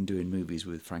just been doing movies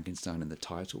with Frankenstein in the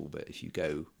title, but if you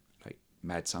go like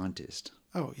Mad Scientist,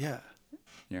 Oh, yeah.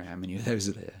 how many of those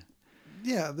are there?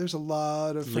 Yeah. There's a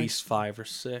lot of At least 5 or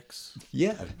 6.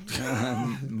 Yeah,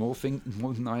 more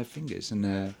than I have fingers, and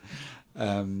I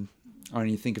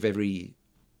only think of every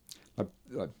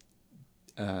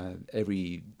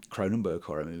every Cronenberg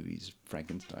horror movie's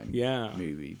Frankenstein Yeah.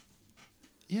 movie.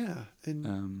 Yeah,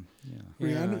 and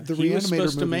the He was Reanimator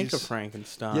supposed to make a movies.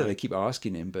 Frankenstein. Yeah, they keep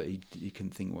asking him, but he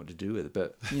couldn't think what to do with it.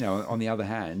 But, on the other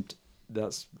hand,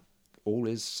 that's all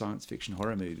his science fiction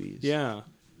horror movies. Yeah.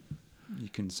 You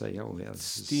can say, oh, yeah.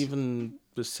 This is... Stephen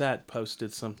Bissett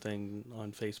posted something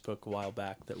on Facebook a while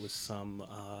back that was some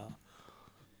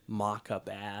mock-up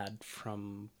ad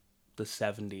from the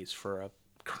 70s for a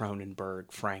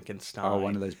Cronenberg Frankenstein. Oh,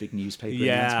 one of those big newspaper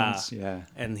announcements. Yeah.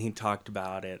 And he talked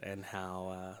about it and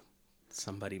how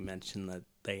somebody mentioned that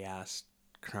they asked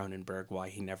Cronenberg why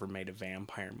he never made a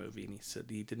vampire movie, and he said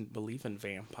he didn't believe in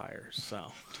vampires.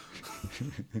 So,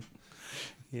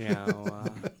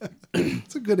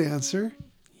 It's a good answer.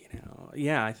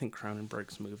 I think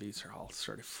Cronenberg's movies are all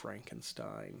sort of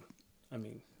Frankenstein. I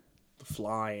mean, The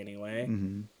Fly, anyway.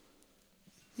 Mm-hmm.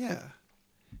 Yeah.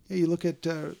 Yeah, you look at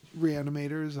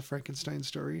Reanimator as a Frankenstein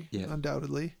story,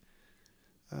 undoubtedly.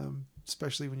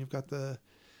 Especially when you've got the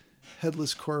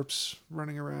headless corpse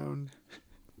running around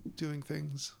doing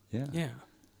things. Yeah. Yeah.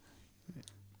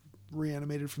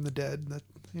 Reanimated from the dead.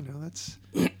 That's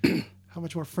how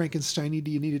much more Frankenstein-y do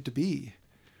you need it to be?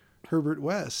 Herbert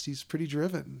West, he's pretty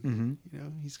driven.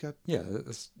 Mm-hmm. He's got... Yeah,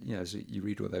 so you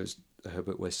read all those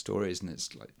Herbert West stories, and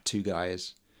it's like two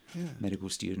guys, medical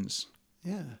students,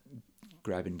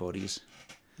 grabbing bodies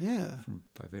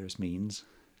by various means.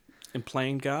 And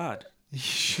playing God.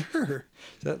 Sure.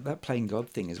 That playing God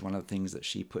thing is one of the things that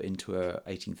she put into her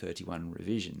 1831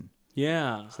 revision.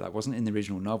 Yeah. So that wasn't in the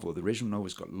original novel. The original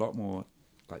novel's got a lot more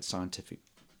like scientific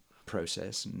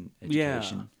process and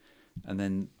education. Yeah. And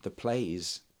then the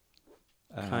plays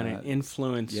kind of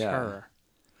influenced her.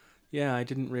 Yeah, I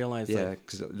didn't realize that. Yeah,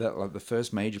 because the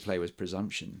first major play was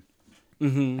Presumption.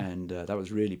 Mm-hmm. And that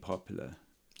was really popular.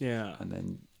 Yeah.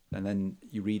 And then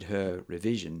you read her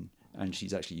revision, and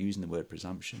she's actually using the word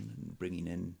presumption and bringing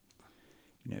in,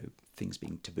 things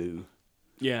being taboo.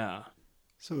 Yeah.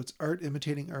 So it's art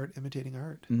imitating art imitating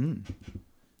art. Mm.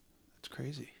 That's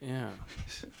crazy. Yeah.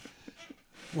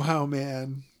 Wow,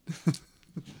 man.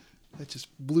 That just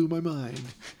blew my mind.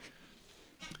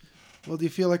 Well, do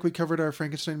you feel like we covered our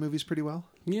Frankenstein movies pretty well?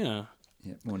 Yeah.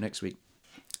 Yeah, more next week.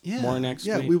 Yeah. More next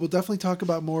week. Yeah, we will definitely talk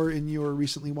about more in your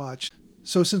recently watched.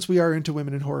 So since we are into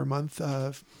Women in Horror Month,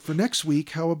 for next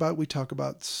week, how about we talk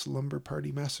about Slumber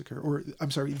Party Massacre, or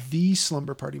I'm sorry, The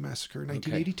Slumber Party Massacre,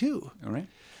 1982. Okay. All right.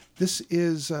 This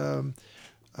is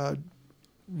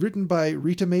written by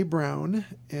Rita Mae Brown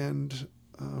and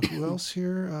who else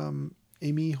here?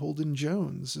 Amy Holden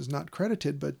Jones is not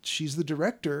credited, but she's the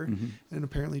director and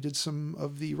apparently did some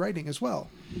of the writing as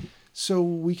well. So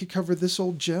we could cover this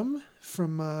old gem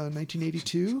from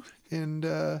 1982, and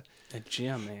a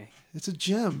gem, eh? It's a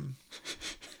gem.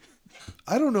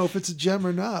 I don't know if it's a gem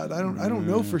or not. I don't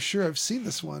know for sure. I've seen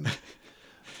this one,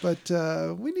 but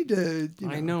we need to.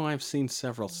 I know I've seen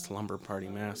several Slumber Party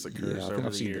Massacres over I've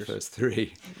the seen years. the first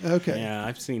three. Okay. Yeah,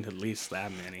 I've seen at least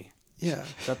that many. Yeah.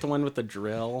 Is that the one with the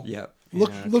drill? Yeah.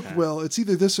 Look, Will. It's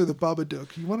either this or the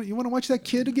Babadook. You want to watch that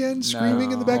kid again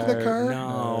screaming in the back of that car?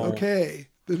 No. Okay.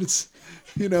 Then it's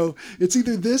it's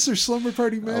either this or Slumber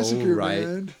Party Massacre,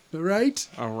 man. All right.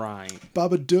 All right.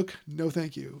 Babadook, no,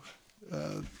 thank you.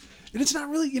 And it's not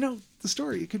really, the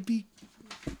story. It could be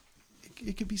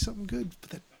something good, but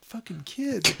that fucking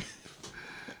kid.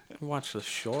 Watch the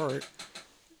short.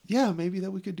 Yeah, maybe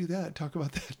that we could do that. Talk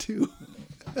about that too.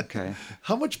 Okay.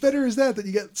 How much better is that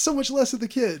you get so much less of the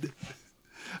kid?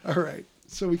 All right.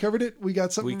 So we covered it. We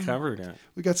got something. We covered it.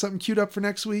 We got something queued up for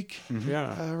next week. Mm-hmm.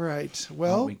 Yeah. All right.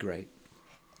 Well, That'll be great.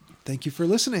 Thank you for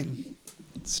listening.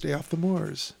 Stay off the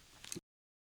moors.